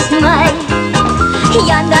squeeze my.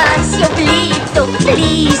 Jana asjeblief toch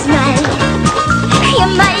please my. Gee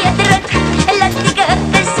my 'n druk, laat die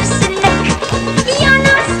gurke soos 'n nik.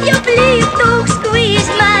 Jana asjeblief toch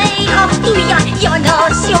squeeze my. Ag toe Jan, Jana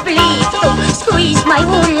asjeblief toch squeeze my.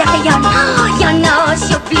 Hoe lekker Jan, Jana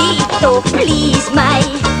asjeblief toch please my.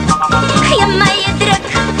 Gee my 'n druk,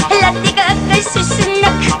 laat die gurke soos 'n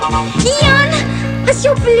nik. Jan,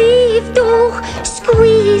 asjeblief toch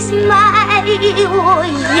squeeze my. Oh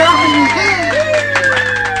Jan.